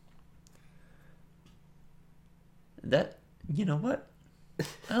 That, you know what?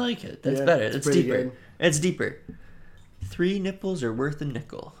 I like it. That's Yeah, better. it's That's pretty deeper. good. It's deeper. 3 nipples are worth a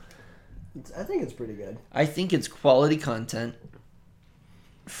nickel. I think it's pretty good. I think it's quality content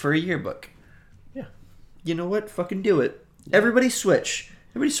for a yearbook. Yeah. You know what? Fucking do it. Everybody switch.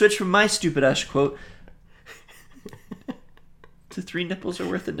 Everybody switch from my stupid ass quote to 3 nipples are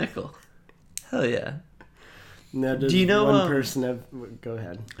worth a nickel. Hell yeah. Now, does Do you know, one person have... Go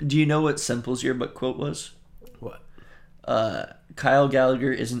ahead. Do you know what Semple's yearbook quote was? What? Kyle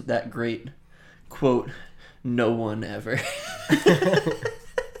Gallagher isn't that great. Quote, no one ever.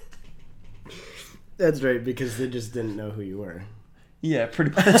 That's right, because they just didn't know who you were. Yeah,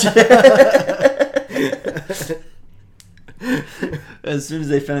 pretty much. As soon as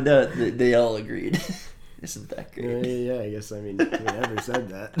they found out, they all agreed. Isn't that great? Yeah, I guess, I mean, we never said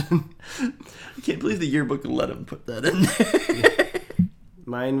that. I can't believe the yearbook let him put that in there.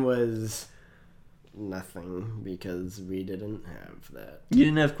 Mine was nothing, because we didn't have that. You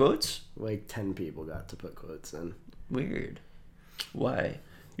didn't have quotes? Like 10 people got to put quotes in. Weird. Why?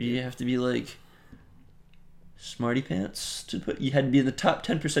 You have to be like smarty pants to put. You had to be in the top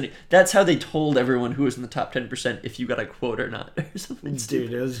 10%. That's how they told everyone who was in the top 10% if you got a quote or not, or something. Dude,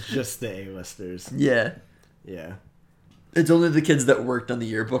 Stupid. it was just the A-listers. Yeah. Yeah. It's only the kids that worked on the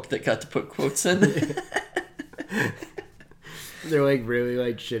yearbook that got to put quotes in. They're like really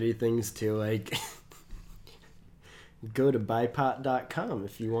like shitty things too, like go to buypot.com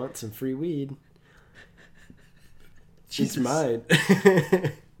if you want some free weed. Jesus. It's mine.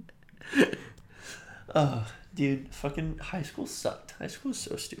 Oh, dude, fucking high school sucked. High school was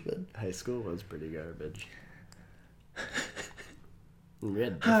so stupid. High school was pretty garbage. We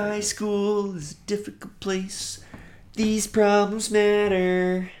had High school is a difficult place. These problems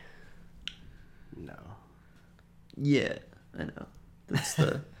matter. No. Yeah, I know. That's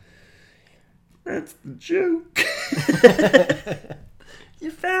the that's the joke.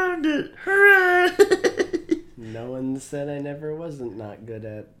 You found it. Hooray! No one said I never wasn't not good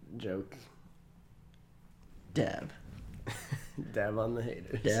at jokes. Dab. Dab on the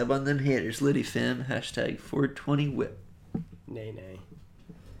haters. Dab on them haters. Liddy fam. Hashtag 420 whip. Nay, nay.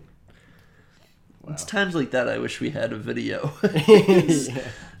 Wow. It's times like that I wish we had a video. Yeah.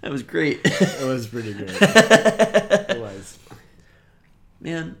 That was great. It was pretty great. It was.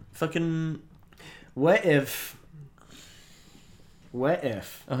 Man, fucking... What if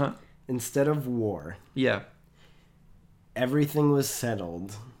Uh-huh. instead of war, Yeah. everything was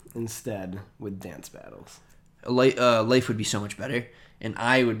settled instead with dance battles? Life would be so much better, and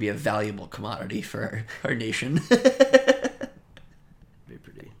I would be a valuable commodity for our nation. Be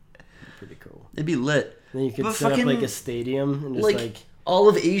pretty cool. It'd be lit. Then you could But set fucking, up like a stadium and just like all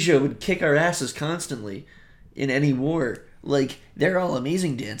of Asia would kick our asses constantly in any war. Like, they're all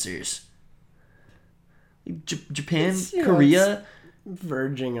amazing dancers. Japan, It's, you know, Korea.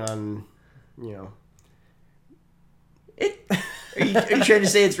 verging on, you know. Are you trying to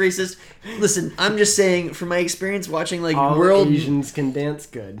say it's racist? Listen, I'm just saying from my experience watching like All world. Asians can dance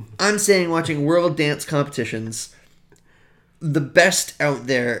good. I'm saying watching world dance competitions. The best out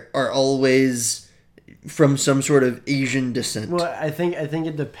there are always from some sort of Asian descent. Well, I think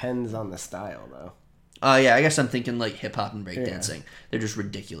it depends on the style though. Yeah, I guess I'm thinking like hip hop and breakdancing. Yeah. They're just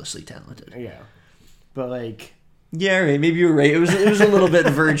ridiculously talented. Yeah, but like. Yeah, right. Maybe you're right. It was a little bit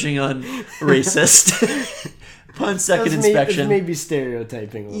verging on racist. Upon second inspection, It's maybe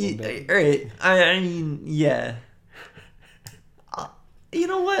stereotyping a little bit. Right. I mean, yeah. You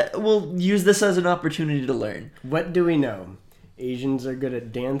know what? We'll use this as an opportunity to learn. What do we know? Asians are good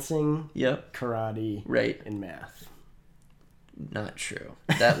at dancing, Yep. karate, Right. and math. Not true.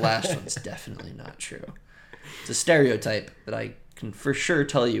 That last one's definitely not true. It's a stereotype that I can for sure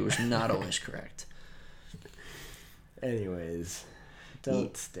tell you is not always correct. Anyways,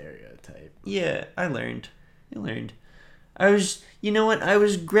 don't stereotype. Yeah, I learned. I was, you know what? I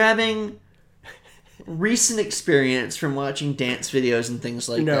was grabbing recent experience from watching dance videos and things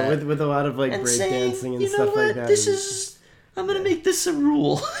like that. with a lot of like And saying, breakdancing and you know stuff what? like that. This is, I'm going to make this a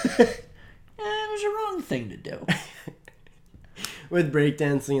rule. It was a wrong thing to do. With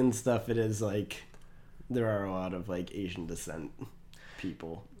breakdancing and stuff, it is like there are a lot of like Asian descent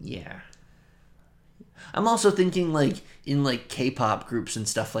people. Yeah. I'm also thinking like in like K-pop groups and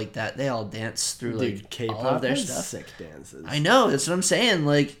stuff like that, they all dance through like Dude, K-pop all of their has stuff. sick dances. I know, that's what I'm saying.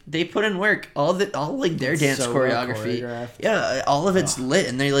 Like they put in work, all like their It's dance so well choreography. choreographed. Yeah, all of it's lit,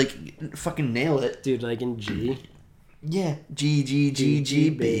 and they like fucking nail it. Dude, like in G. Yeah, G G G G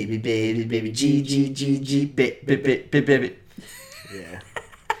baby baby baby G G G G baby baby. Yeah.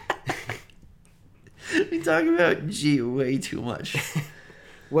 We talk about G way too much.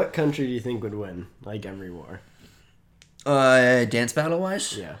 What country do you think would win, like every war? Dance battle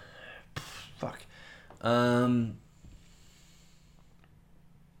wise? Yeah. Fuck. And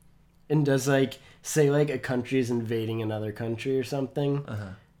does like say like a country is invading another country or something?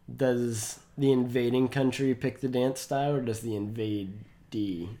 Does the invading country pick the dance style, or does the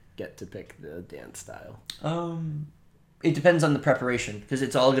invadee get to pick the dance style? It depends on the preparation, because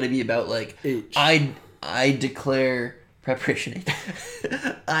it's all going to be about like H. I declare preparation.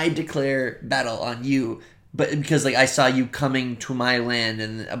 I declare battle on you, but because like I saw you coming to my land,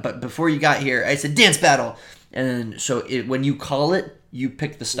 and but before you got here, I said dance battle, and then so when you call it, you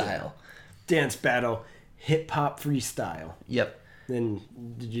pick the style. dance battle, hip hop freestyle. Yep. Then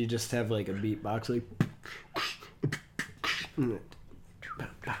did you just have like a beatbox like?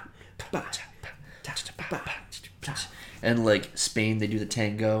 And like Spain, they do the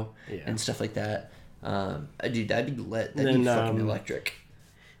tango Yeah. and stuff like that. Dude, that'd be lit. That'd Then, be fucking electric.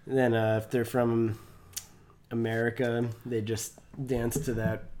 Then if they're from America, they just dance to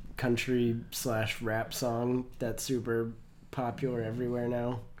that country/rap song that's super popular everywhere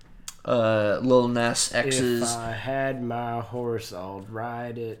now. Lil Nas X's. If I had my horse, I'd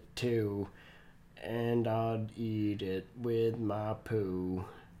ride it too, and I'd eat it with my poo.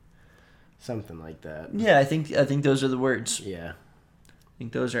 Something like that. Yeah, I think those are the words. Yeah. I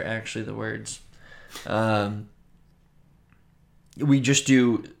think those are actually the words. We just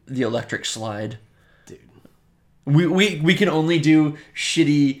do the electric slide. Dude. We can only do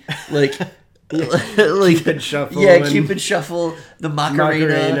shitty like like Cupid Shuffle. Yeah, and Cupid Shuffle, the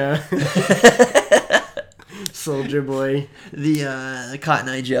Macarena. Soldier Boy. The Cotton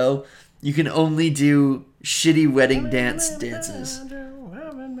Eye Joe. You can only do shitty wedding dances.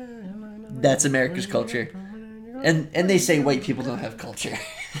 That's America's culture. And they say white people don't have culture.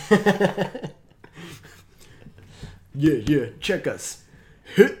 Yeah, check us.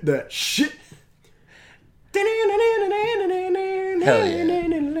 Hit that shit. Hell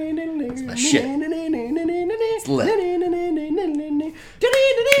yeah. That's my shit. It's lit.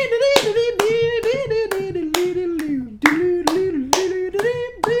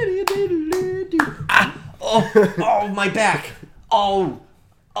 Oh, my back. Oh,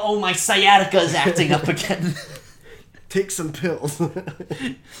 my sciatica is acting up again. Take some pills.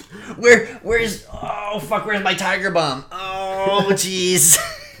 Where's my Tiger Balm? Oh, jeez.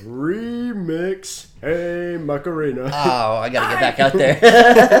 Remix. Hey, Macarena. Oh, I gotta get back out there.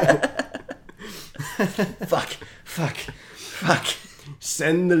 Fuck.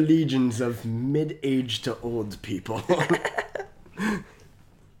 Send the legions of mid-age to old people.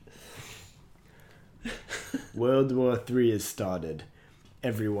 World War III is started.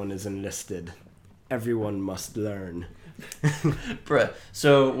 Everyone is enlisted. Everyone must learn. Bruh,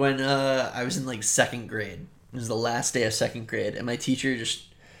 so when I was in like second grade, it was the last day of second grade, and my teacher just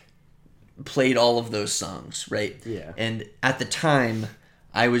played all of those songs, right? Yeah. And at the time,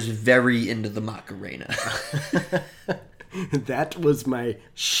 I was very into the Macarena. That was my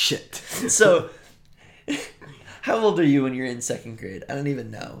shit. So, how old are you when you're in second grade? I don't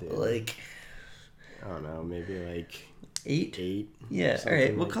even know. Dude. Like, I don't know, maybe like 8? 8. Yeah, something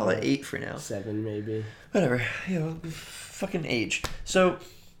alright, we'll like call that. it 8 for now. 7 maybe. Whatever, fucking age. So,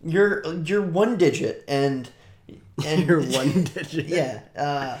 you're one digit, and You're one digit.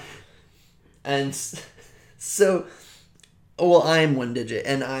 Yeah. And so, well, I'm one digit,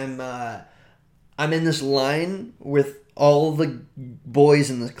 and I'm in this line with all the boys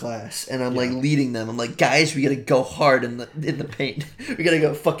in the class, and I'm like leading them. I'm like, guys, we gotta go hard in the paint. We gotta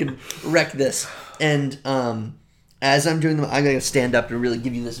go fucking wreck this. And as I'm doing them, I'm gonna stand up and really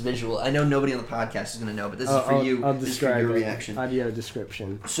give you this visual. I know nobody on the podcast is gonna know, but this is for you. I'll This is for describe your it. reaction. Audio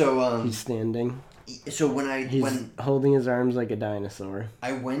description. So He's standing. so when He's holding his arms like a dinosaur.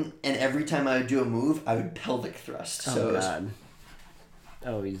 I went, and every time I would do a move, I would pelvic thrust. So Oh it was- god.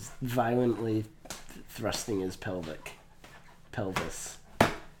 Oh, he's violently thrusting his pelvis.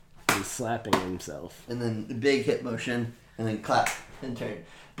 He's slapping himself. and then the big hip motion, and then clap and turn.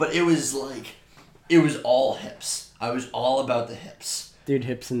 But it was all hips. I was all about the hips. Dude,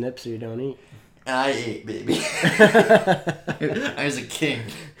 hips and nips or you don't eat. I ate, baby. I was a king.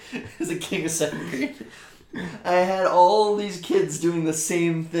 I was a king of second grade. I had all these kids doing the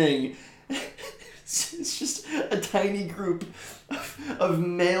same thing. It's just a tiny group of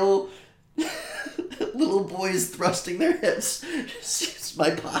male little boys thrusting their hips. It's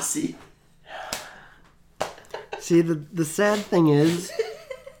my posse. See, the sad thing is,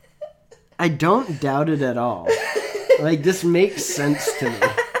 I don't doubt it at all. Like, this makes sense to me.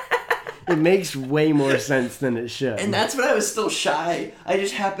 It makes way more sense than it should. And that's when I was still shy. I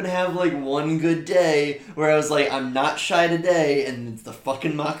just happened to have like one good day where I was like, I'm not shy today, and it's the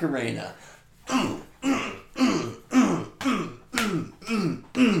fucking Macarena.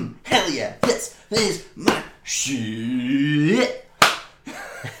 Hell yeah, this is my shit.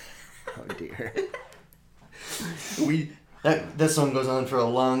 Oh dear. That song goes on for a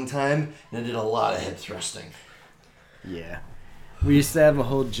long time, and I did a lot of hip thrusting. Yeah. We used to have a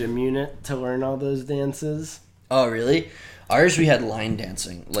whole gym unit to learn all those dances. Oh, really? Ours, we had line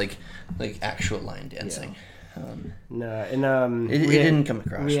dancing, like actual line dancing. No, and It didn't come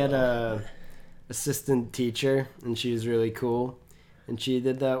across We had well. a assistant teacher, and she was really cool, and she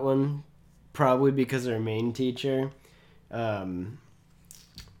did that one probably because our main teacher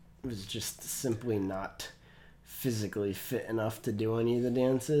was just simply not physically fit enough to do any of the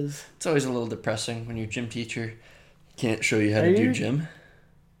dances. It's always a little depressing when your gym teacher can't show you how Are to do you- gym.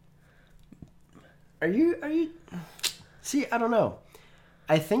 Are you? See, I don't know.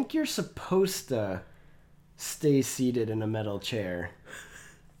 I think you're supposed to stay seated in a metal chair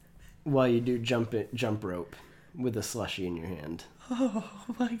while you do jump rope with a slushie in your hand. Oh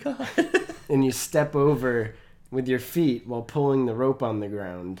my god. And you step over with your feet while pulling the rope on the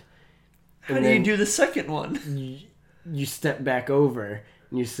ground. How And do you then do the second one? you step back over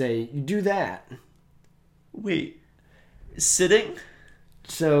and you say, you do that. Wait. Sitting?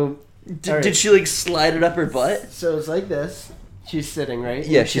 So, Did she like slide it up her butt? so it's like this. She's sitting, right?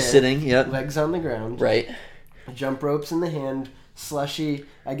 in Yeah, the she's chair, sitting, yep. Legs on the ground. Right. Jump ropes in the hand. Slushy,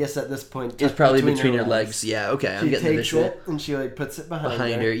 I guess at this point, It's tucked probably between her legs. Yeah, okay, I'm She getting the takes visual. it and she like puts it behind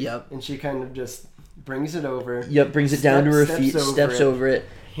Behind her, yep. And she kind of just brings it over. Yep, brings it down to her feet, steps steps over it.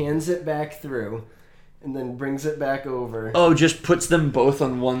 hands it back through, and then brings it back over. Oh, just puts them both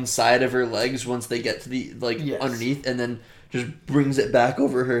on one side of her legs once they get to the, like, Yes. underneath, and then just brings it back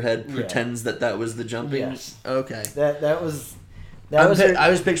over her head, Yeah. pretends that was the jumping. Yes. Okay. That was her, I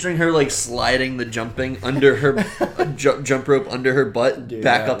was picturing her, like, sliding the jumping under her, jump rope under her butt, Dude,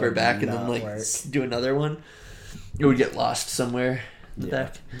 back that up her would back, and then, not like, work. do another one. It would get lost somewhere in the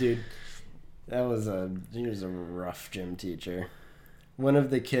back. dude. He was a rough gym teacher. One of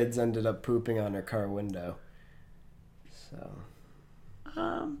the kids ended up pooping on her car window. So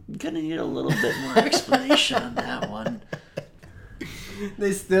Gonna need a little bit more explanation on that one.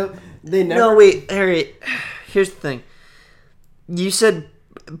 they never. No, wait, Harry. Here's the thing. You said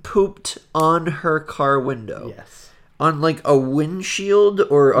pooped on her car window. Yes. On like a windshield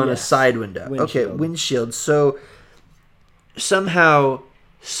or on a Yes. side window? Okay, Windshield. windshield. So somehow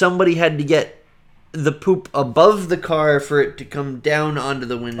somebody had to get the poop above the car for it to come down onto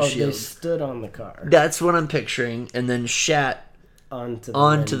the Oh, they windshield. stood on the car That's what I'm picturing. And then shat onto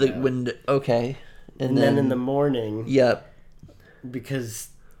the window. Okay. And then in the morning, Yep. because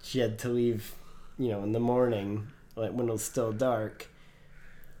she had to leave, in the morning, like when it was still dark,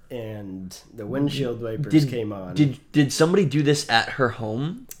 and the windshield wipers came on. Did somebody do this at her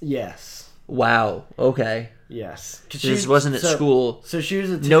home? Yes. Wow. Okay. Yes. 'Cause This she- wasn't at so- school. So she was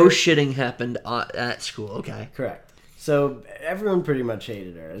a No shitting happened at school. Okay. Correct. So everyone pretty much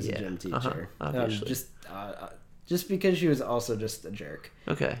hated her as a Yeah, gym teacher. obviously. Just because she was also just a jerk.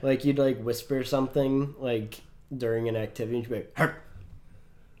 Okay. Like you'd like whisper something like during an activity, and she'd be like, "Hey,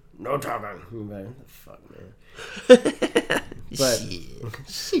 no talking." You'd be like, "What the fuck, man?" But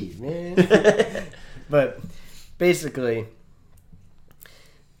shit, man. But basically,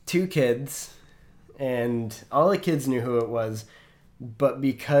 two kids, and all the kids knew who it was, but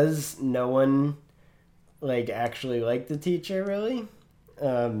because no one like actually liked the teacher really,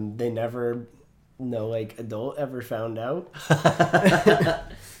 they never, no like adult ever found out.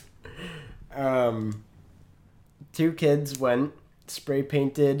 Two kids went, spray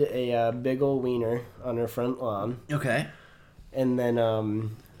painted a big ol' wiener on her front lawn, Okay. and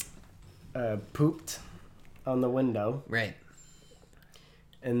then pooped on the window. Right.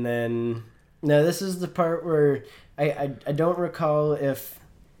 And then, now this is the part where I don't recall if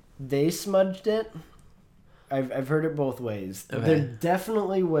they smudged it. I've heard it both ways. Okay. There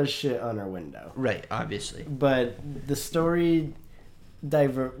definitely was shit on her window. Right. Obviously. But the story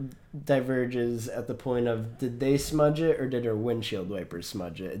diverges at the point of, did they smudge it or did her windshield wipers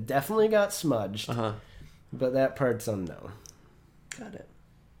smudge it? It definitely got smudged, but that part's unknown. Got it.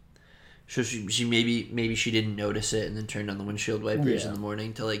 So she maybe she didn't notice it and then turned on the windshield wipers Yeah. in the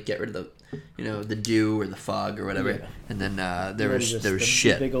morning to like get rid of the the dew or the fog or whatever, Yeah. and then there And then was just there was the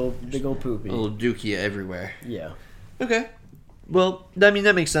shit, big old poopy. a little dookie everywhere. Yeah. Okay. Well, I mean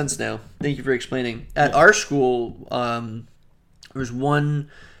that makes sense now. Thank you for explaining. At our school, there was one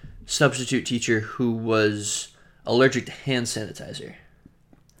substitute teacher who was allergic to hand sanitizer.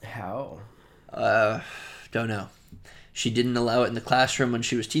 How? Don't know. She didn't allow it in the classroom when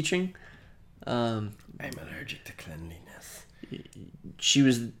she was teaching. I'm allergic to cleanliness. She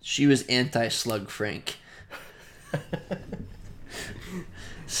was anti-Slug Frank.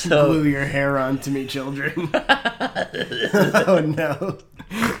 So Glue your hair onto me, children. Oh no.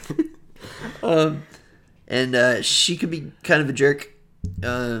 and she could be kind of a jerk.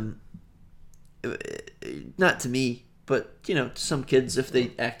 Not to me, but to some kids if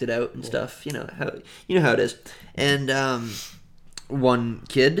they acted out and stuff. You know how it is. And one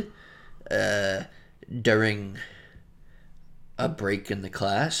kid, during a break in the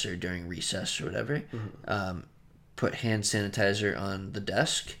class or during recess or whatever, put hand sanitizer on the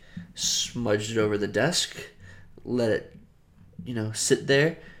desk, smudged it over the desk, let it sit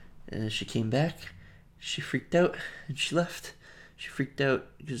there, And she came back. She freaked out and she left. She freaked out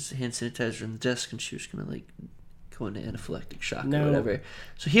because hand sanitizer on the desk and she was gonna like go into anaphylactic shock or whatever.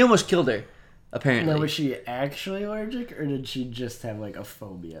 So he almost killed her. Apparently. Now, was she actually allergic, or did she just have like a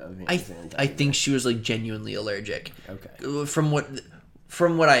phobia of hand sanitizer? I think she was like genuinely allergic. Okay. From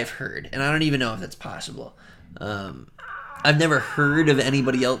what I've heard, and I don't even know if that's possible. I've never heard of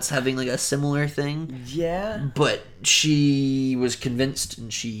anybody else having like a similar thing. Yeah. But she was convinced,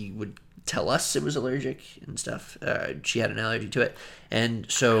 and she would tell us it was allergic and stuff. She had an allergy to it,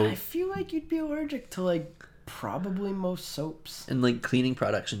 and so I feel like you'd be allergic to like probably most soaps and like cleaning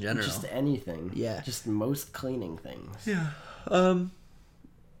products in general. Just anything. Yeah. Just most cleaning things. Yeah.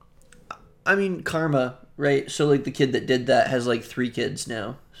 I mean, karma, right? So like the kid that did that has like 3 kids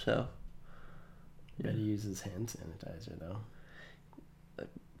now. So. Yeah. He uses hand sanitizer though.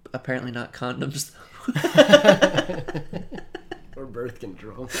 Apparently not condoms. Or birth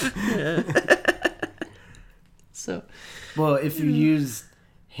control. So. Well, if you use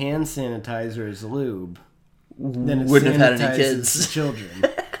hand sanitizer as lube, then it wouldn't have had any sanitizes kids. Children.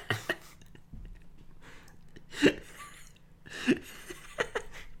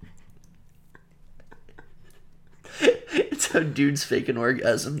 It's how dudes fake an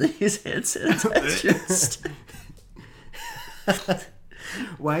orgasm. They use hand sanitizer.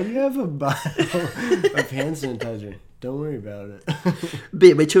 Why do you have a bottle of hand sanitizer? Don't worry about it.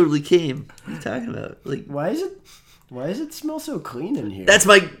 Babe, I totally came. What are you talking about? Like, Why does it smell so clean in here? that's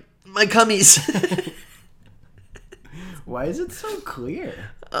my cummies. Why is it so clear?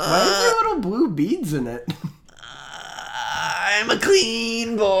 Why is there little blue beads in it? I'm a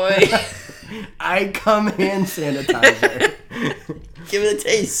clean boy. I come hand sanitizer. Give it a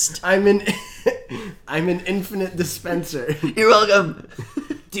taste. I'm an infinite dispenser. You're welcome.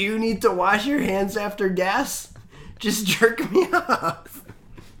 Do you need to wash your hands after gas? Just jerk me off.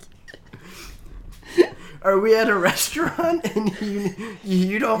 Are we at a restaurant and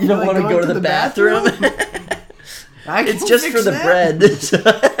you don't want to go to the bathroom? It's just for the bread.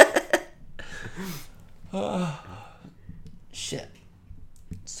 Oh, shit.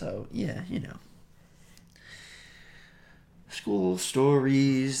 So, yeah, you know. School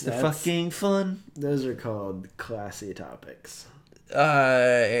stories, they're That's- fucking fun. Those are called classy topics.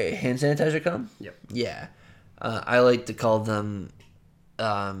 Hand sanitizer cum? Yep. Yeah. I like to call them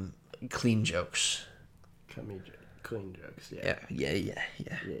clean jokes. Clean jokes, Yeah. Yeah.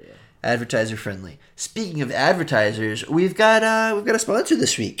 Advertiser friendly. Speaking of advertisers, we've got a sponsor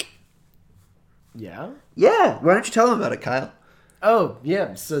this week. Yeah? Yeah. Why don't you tell them about it, Kyle? Oh,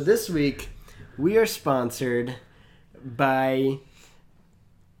 yeah. So this week, we are sponsored by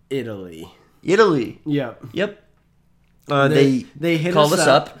Italy. Italy. Yep. Yep. They hit called us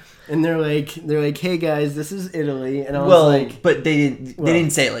up. and they're like, hey guys, this is Italy, and I was Well, like, but they didn't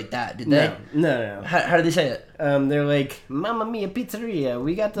say it like that, did they? no. How did they say it? They're like, Mamma Mia Pizzeria,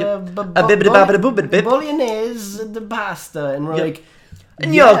 we got the bolognese, the pasta, and we're like,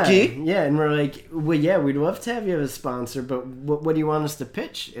 Gnocchi. Yeah, and we're like, well, yeah, we'd love to have you as a sponsor, but what do you want us to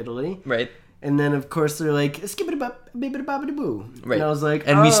pitch, Italy? Right. And then, of course, they're like, skibbity-bop-bibbity-bobbity-boo. Right. And I was like,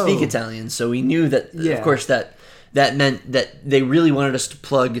 and we speak Italian, so we knew that, Yeah. of course, that meant that they really wanted us to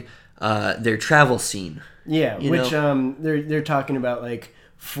plug their travel scene. Yeah, you which know? they're talking about like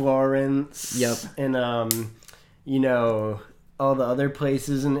Florence. Yep. And all the other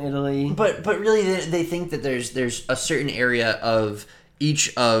places in Italy. But really, they think that there's a certain area of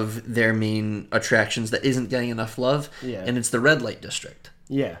each of their main attractions that isn't getting enough love, Yeah. and it's the red light district.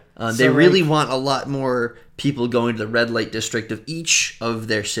 Yeah. They really want a lot more people going to the red light district of each of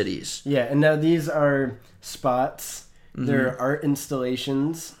their cities. Yeah, and now these are spots. Mm-hmm. They're art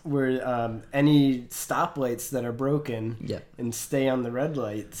installations where any stoplights that are broken Yep. and stay on the red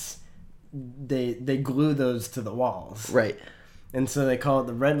lights, they glue those to the walls. Right. And so they call it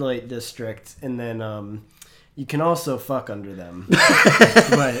the red light district, and then you can also fuck under them.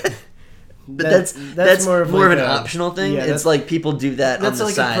 But that's more of like an optional thing. Yeah, it's like people do that on that's the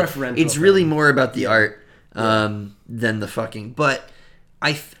like a side. preferential It's really thing. more about the art than the fucking. But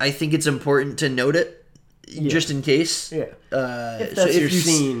I think it's important to note it just in case. Yeah. If that's your you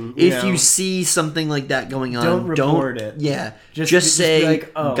scene, if you you see something like that going on, Don't report it. Yeah. Just say be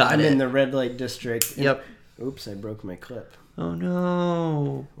like, oh, got I'm it. in the red light district. And- Yep. Oops, I broke my clip. Oh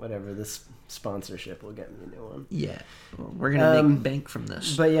no. Whatever, this sponsorship will get me a new one. Yeah. Well, we're gonna make bank from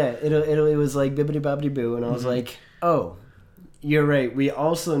this. But yeah, Italy was like bibbity bobbity boo, and I was like, oh, you're right. We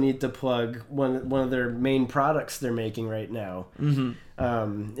also need to plug one of their main products they're making right now.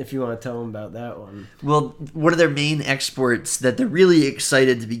 Mm-hmm. If you want to tell them about that one. Well, one of their main exports that they're really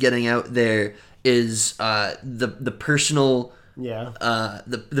excited to be getting out there is the personal Yeah.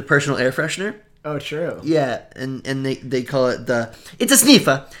 the personal air freshener. Oh, true. Yeah, and they call it it's a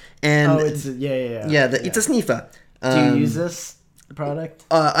sniffer. And Oh, it's yeah. it's a sniffer. Do you use this product?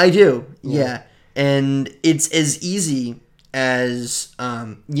 I do. Yeah. And it's as easy as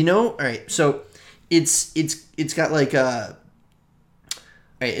all right, so it's got like a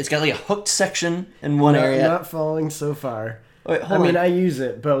hooked section in one area. Not falling so far. Wait, I mean, I use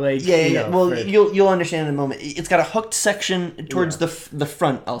it, but like Well, you'll understand in a moment. It's got a hooked section towards the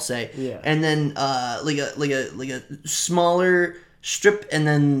front, I'll say. Yeah. And then like a smaller strip, and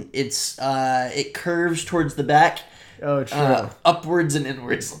then it curves towards the back. Oh, true. Upwards and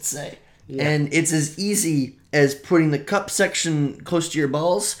inwards, let's say. Yeah. And it's as easy as putting the cup section close to your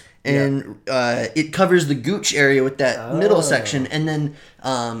balls, and it covers the gooch area with that middle section, and then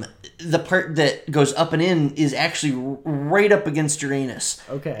the part that goes up and in is actually right up against your anus.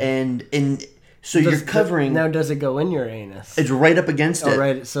 Okay. And so you're covering. Now, does it go in your anus? It's right up against it. Oh,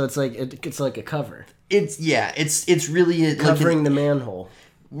 right. So it's like it's like a cover. It's really Covering the manhole.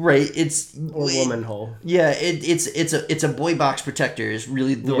 Right. It's or woman hole. Yeah. It's a boy box protector is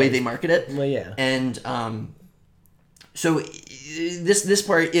really the way they market it. Well, yeah. And so this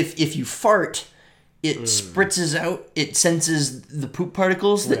part, if you fart, it spritzes out. It senses the poop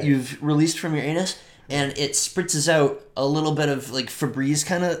particles that you've released from your anus, and it spritzes out a little bit of like Febreze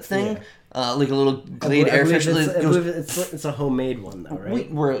kind of thing, like a little Glade air freshener. I believe it's a homemade one though,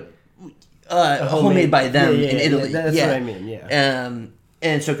 right? We're homemade by them in Italy. That's what I mean. Yeah.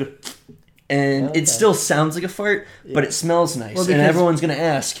 And so it still sounds like a fart, but it smells nice, Well, and everyone's gonna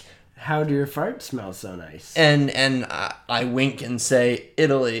ask, how do your farts smell so nice? And I wink and say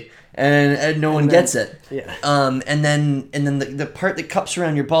Italy, and no one gets it. Yeah. And then the part that cups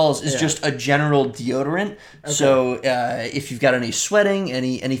around your balls is just a general deodorant. Okay. So if you've got any sweating,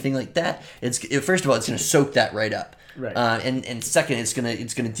 anything like that, first of all, it's gonna soak that right up. Right. And second, it's gonna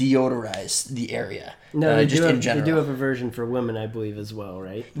deodorize the area. No, in general. They do have a version for women, I believe, as well,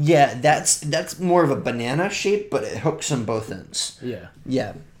 right? Yeah, that's more of a banana shape, but it hooks on both ends. Yeah.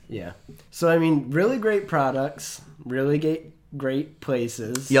 Yeah. Yeah. So I mean, really great products, really great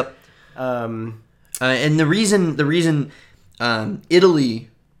places. Yep. And the reason Italy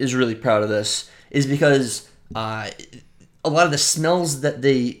is really proud of this is because a lot of the smells that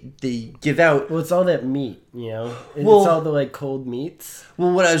they give out. Well, it's all that meat, It's all the like cold meats.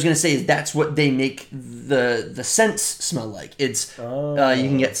 Well, what I was gonna say is that's what they make the scents smell like. It's you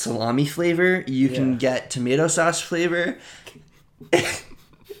can get salami flavor, you can get tomato sauce flavor.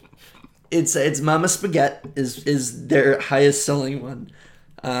 It's Mama Spaghetti is their highest selling one.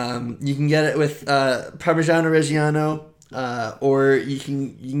 You can get it with Parmigiano Reggiano, or you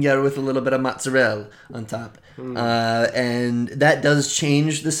can get it with a little bit of mozzarella on top. And that does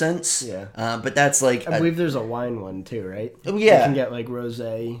change the scents. Yeah. But that's like I believe there's a wine one too, right? Oh yeah. You can get like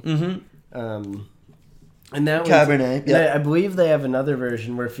rosé. Mm-hmm. And that Cabernet. Yeah. I believe they have another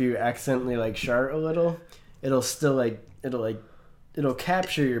version where if you accidentally like shart a little, it'll still it'll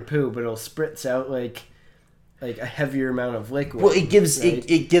capture your poo, but it'll spritz out like a heavier amount of liquid. Well, it gives right?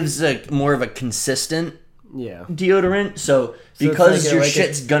 it gives a more of a consistent Yeah. deodorant. So because like your like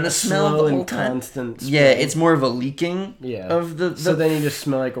shit's gonna smell slow the and whole time. constant Yeah, spray. it's more of a leaking. Yeah. Of the So then you just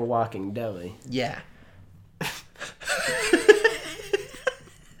smell like a walking deli. yeah.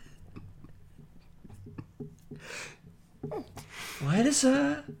 Why does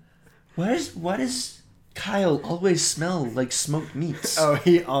Kyle always smell like smoked meats? Oh,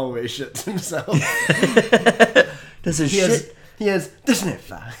 he always shits himself. Does his he shit? He has the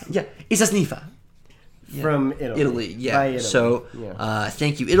sniffer. Yeah, he's a sniffer. From Italy. Italy, yeah. By Italy. So,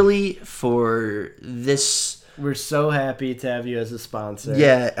 thank you, Italy, for this. We're so happy to have you as a sponsor.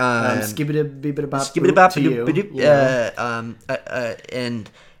 Yeah. Skibbity-bop to you. And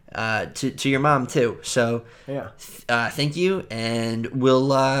to your mom too. So yeah. Thank you, and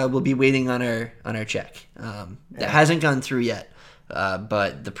we'll be waiting on our check. That hasn't gone through yet,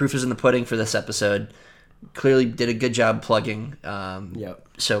 but the proof is in the pudding for this episode. Clearly did a good job plugging. Yep.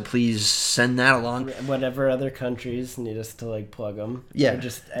 So please send that along. Whatever other countries need us to like plug them. Yeah. Or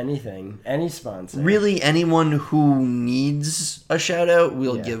just anything, any sponsor. Really, anyone who needs a shout out,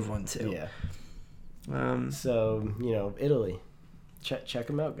 we'll give one to. Yeah. So Italy, check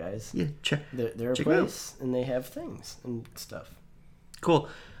them out, guys. Yeah. They're a place, and they have things and stuff. Cool.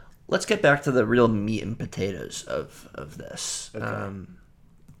 Let's get back to the real meat and potatoes of this. Okay.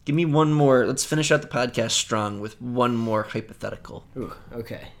 Give me one more. Let's finish out the podcast strong with one more hypothetical. Ooh,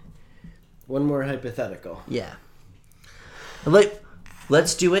 okay. One more hypothetical. Yeah.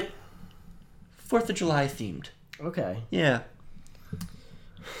 Let's do it 4th of July themed.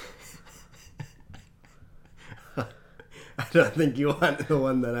 I don't think you want the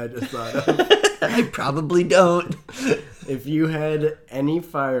one that I just thought of. I probably don't. If you had any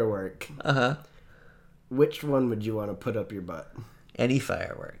firework, Uh-huh. which one would you want to put up your butt? Any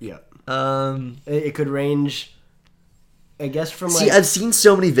firework. Yeah. Um, It could range, I guess, from see, like... I've seen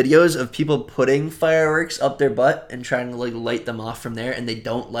so many videos of people putting fireworks up their butt and trying to like light them off from there, and they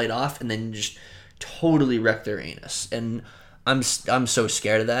don't light off, and then just totally wreck their anus. And I'm so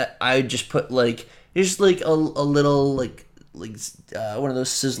scared of that. I just put like just like a little like one of those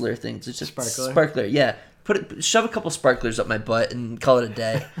sizzler things. It's just sparkler. Yeah, shove a couple sparklers up my butt and call it a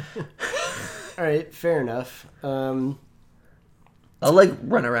day. All right, fair enough. I'll like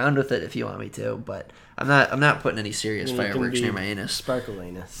run around with it if you want me to, but I'm not putting any serious You can fireworks be near my anus. Sparkle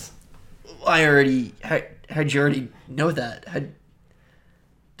anus. I already how'd you already know that?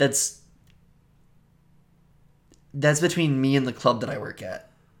 That's between me and the club that I work at.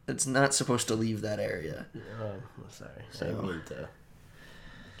 It's not supposed to leave that area. Oh, sorry. I didn't mean to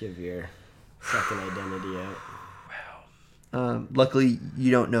give your second identity out. Luckily,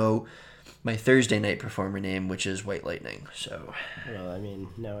 you don't know my Thursday night performer name, which is White Lightning. So, Well, I mean,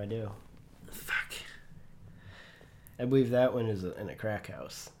 now I do. fuck. I believe that one is in a crack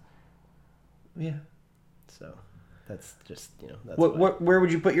house. Yeah. So that's just, that's Where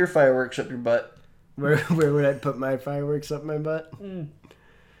would you put your fireworks up your butt? Where would I put my fireworks up my butt?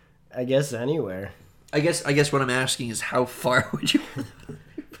 I guess anywhere. I guess what I'm asking is how far would you?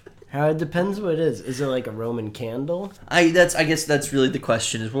 How it depends what it is. Is it like a Roman candle? I guess that's really the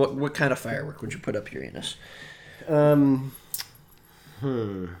question: is what kind of firework would you put up your anus? For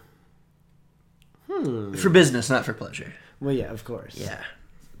business, not for pleasure. Well, yeah, of course. Yeah.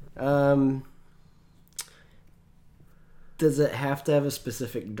 Does it have to have a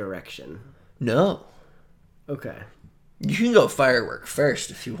specific direction? No. Okay. You can go firework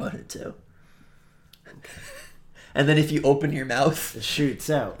first if you wanted to. And then if you open your mouth, It shoots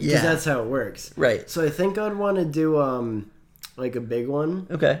out. Because Yeah. that's how it works. right? So I think I'd want to do like a big one,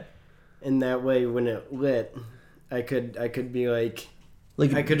 Okay. and that way when it lit, I could be like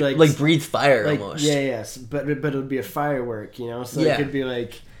I could, like breathe fire like almost. yes, but it would be a firework, So Yeah. it could be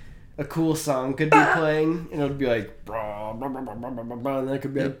like a cool song could be playing, and it would be like, blah, blah, blah, blah, blah, blah, blah, and then it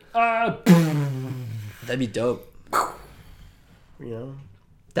could be like, That'd be dope.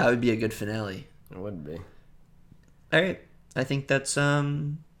 That would be a good finale. It would be. All right. I think that's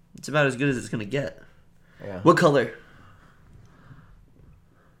it's about as good as it's gonna get. Yeah. What color?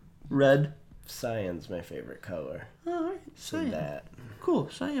 Red. Cyan's my favorite color. All right. So Cyan. that. Cool.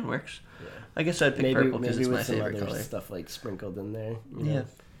 Cyan works. Yeah. I guess I'd pick purple because maybe it's my with some favorite other color. stuff like sprinkled in there. Yeah.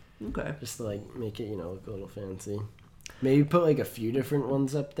 Okay. Just to like make it, look a little fancy. Maybe put like a few different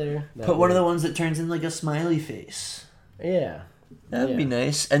ones up there. Put one of the ones that turns in like a smiley face. Yeah. That'd be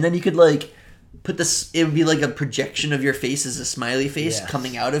nice. And then you could like put this. It would be like a projection of your face as a smiley face Yes.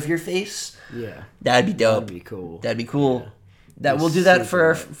 coming out of your face. Yeah. That'd be dope. That'd be cool. That'd be cool. Yeah. That we'll do that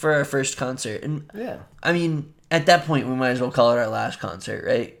for our first concert. And Yeah. I mean, at that point, we might as well call it our last concert,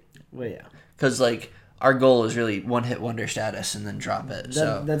 right? Well, yeah. Because like our goal is really one hit wonder status and then drop it.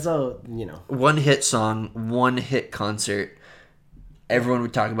 So That's all, one hit song, one hit concert. Everyone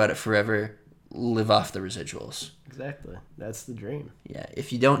would talk about it forever. Live off the residuals. Exactly. That's the dream. Yeah.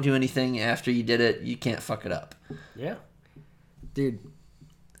 If you don't do anything after you did it, you can't fuck it up. Yeah. Dude,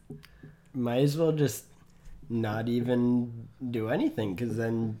 might as well just not even do anything, because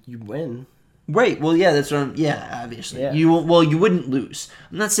then you win. Right. Well, yeah, that's what I'm. Yeah, obviously. Yeah. You wouldn't lose.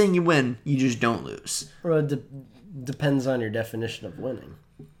 I'm not saying you win. You just don't lose. Well, it depends on your definition of winning.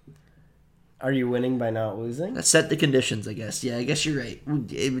 Are you winning by not losing? Let's set the conditions, I guess. Yeah, I guess you're right.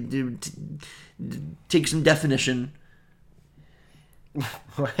 It would take some definition.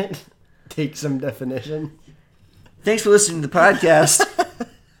 What? Take some definition. Thanks for listening to the podcast.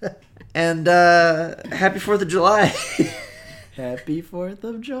 And happy 4th of July. Happy 4th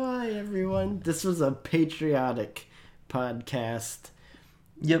of July, everyone. This was a patriotic podcast.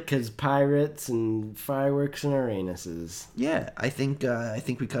 Yep. Because pirates and fireworks and our anuses. Yeah, I think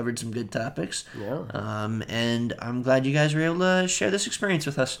we covered some good topics. Yeah. And I'm glad you guys were able to share this experience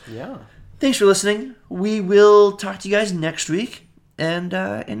with us. Yeah. Thanks for listening. We will talk to you guys next week. And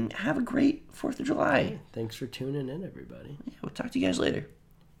have a great 4th of July. Thanks for tuning in, everybody. Yeah, we'll talk to you guys later.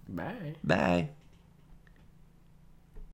 Bye. Bye.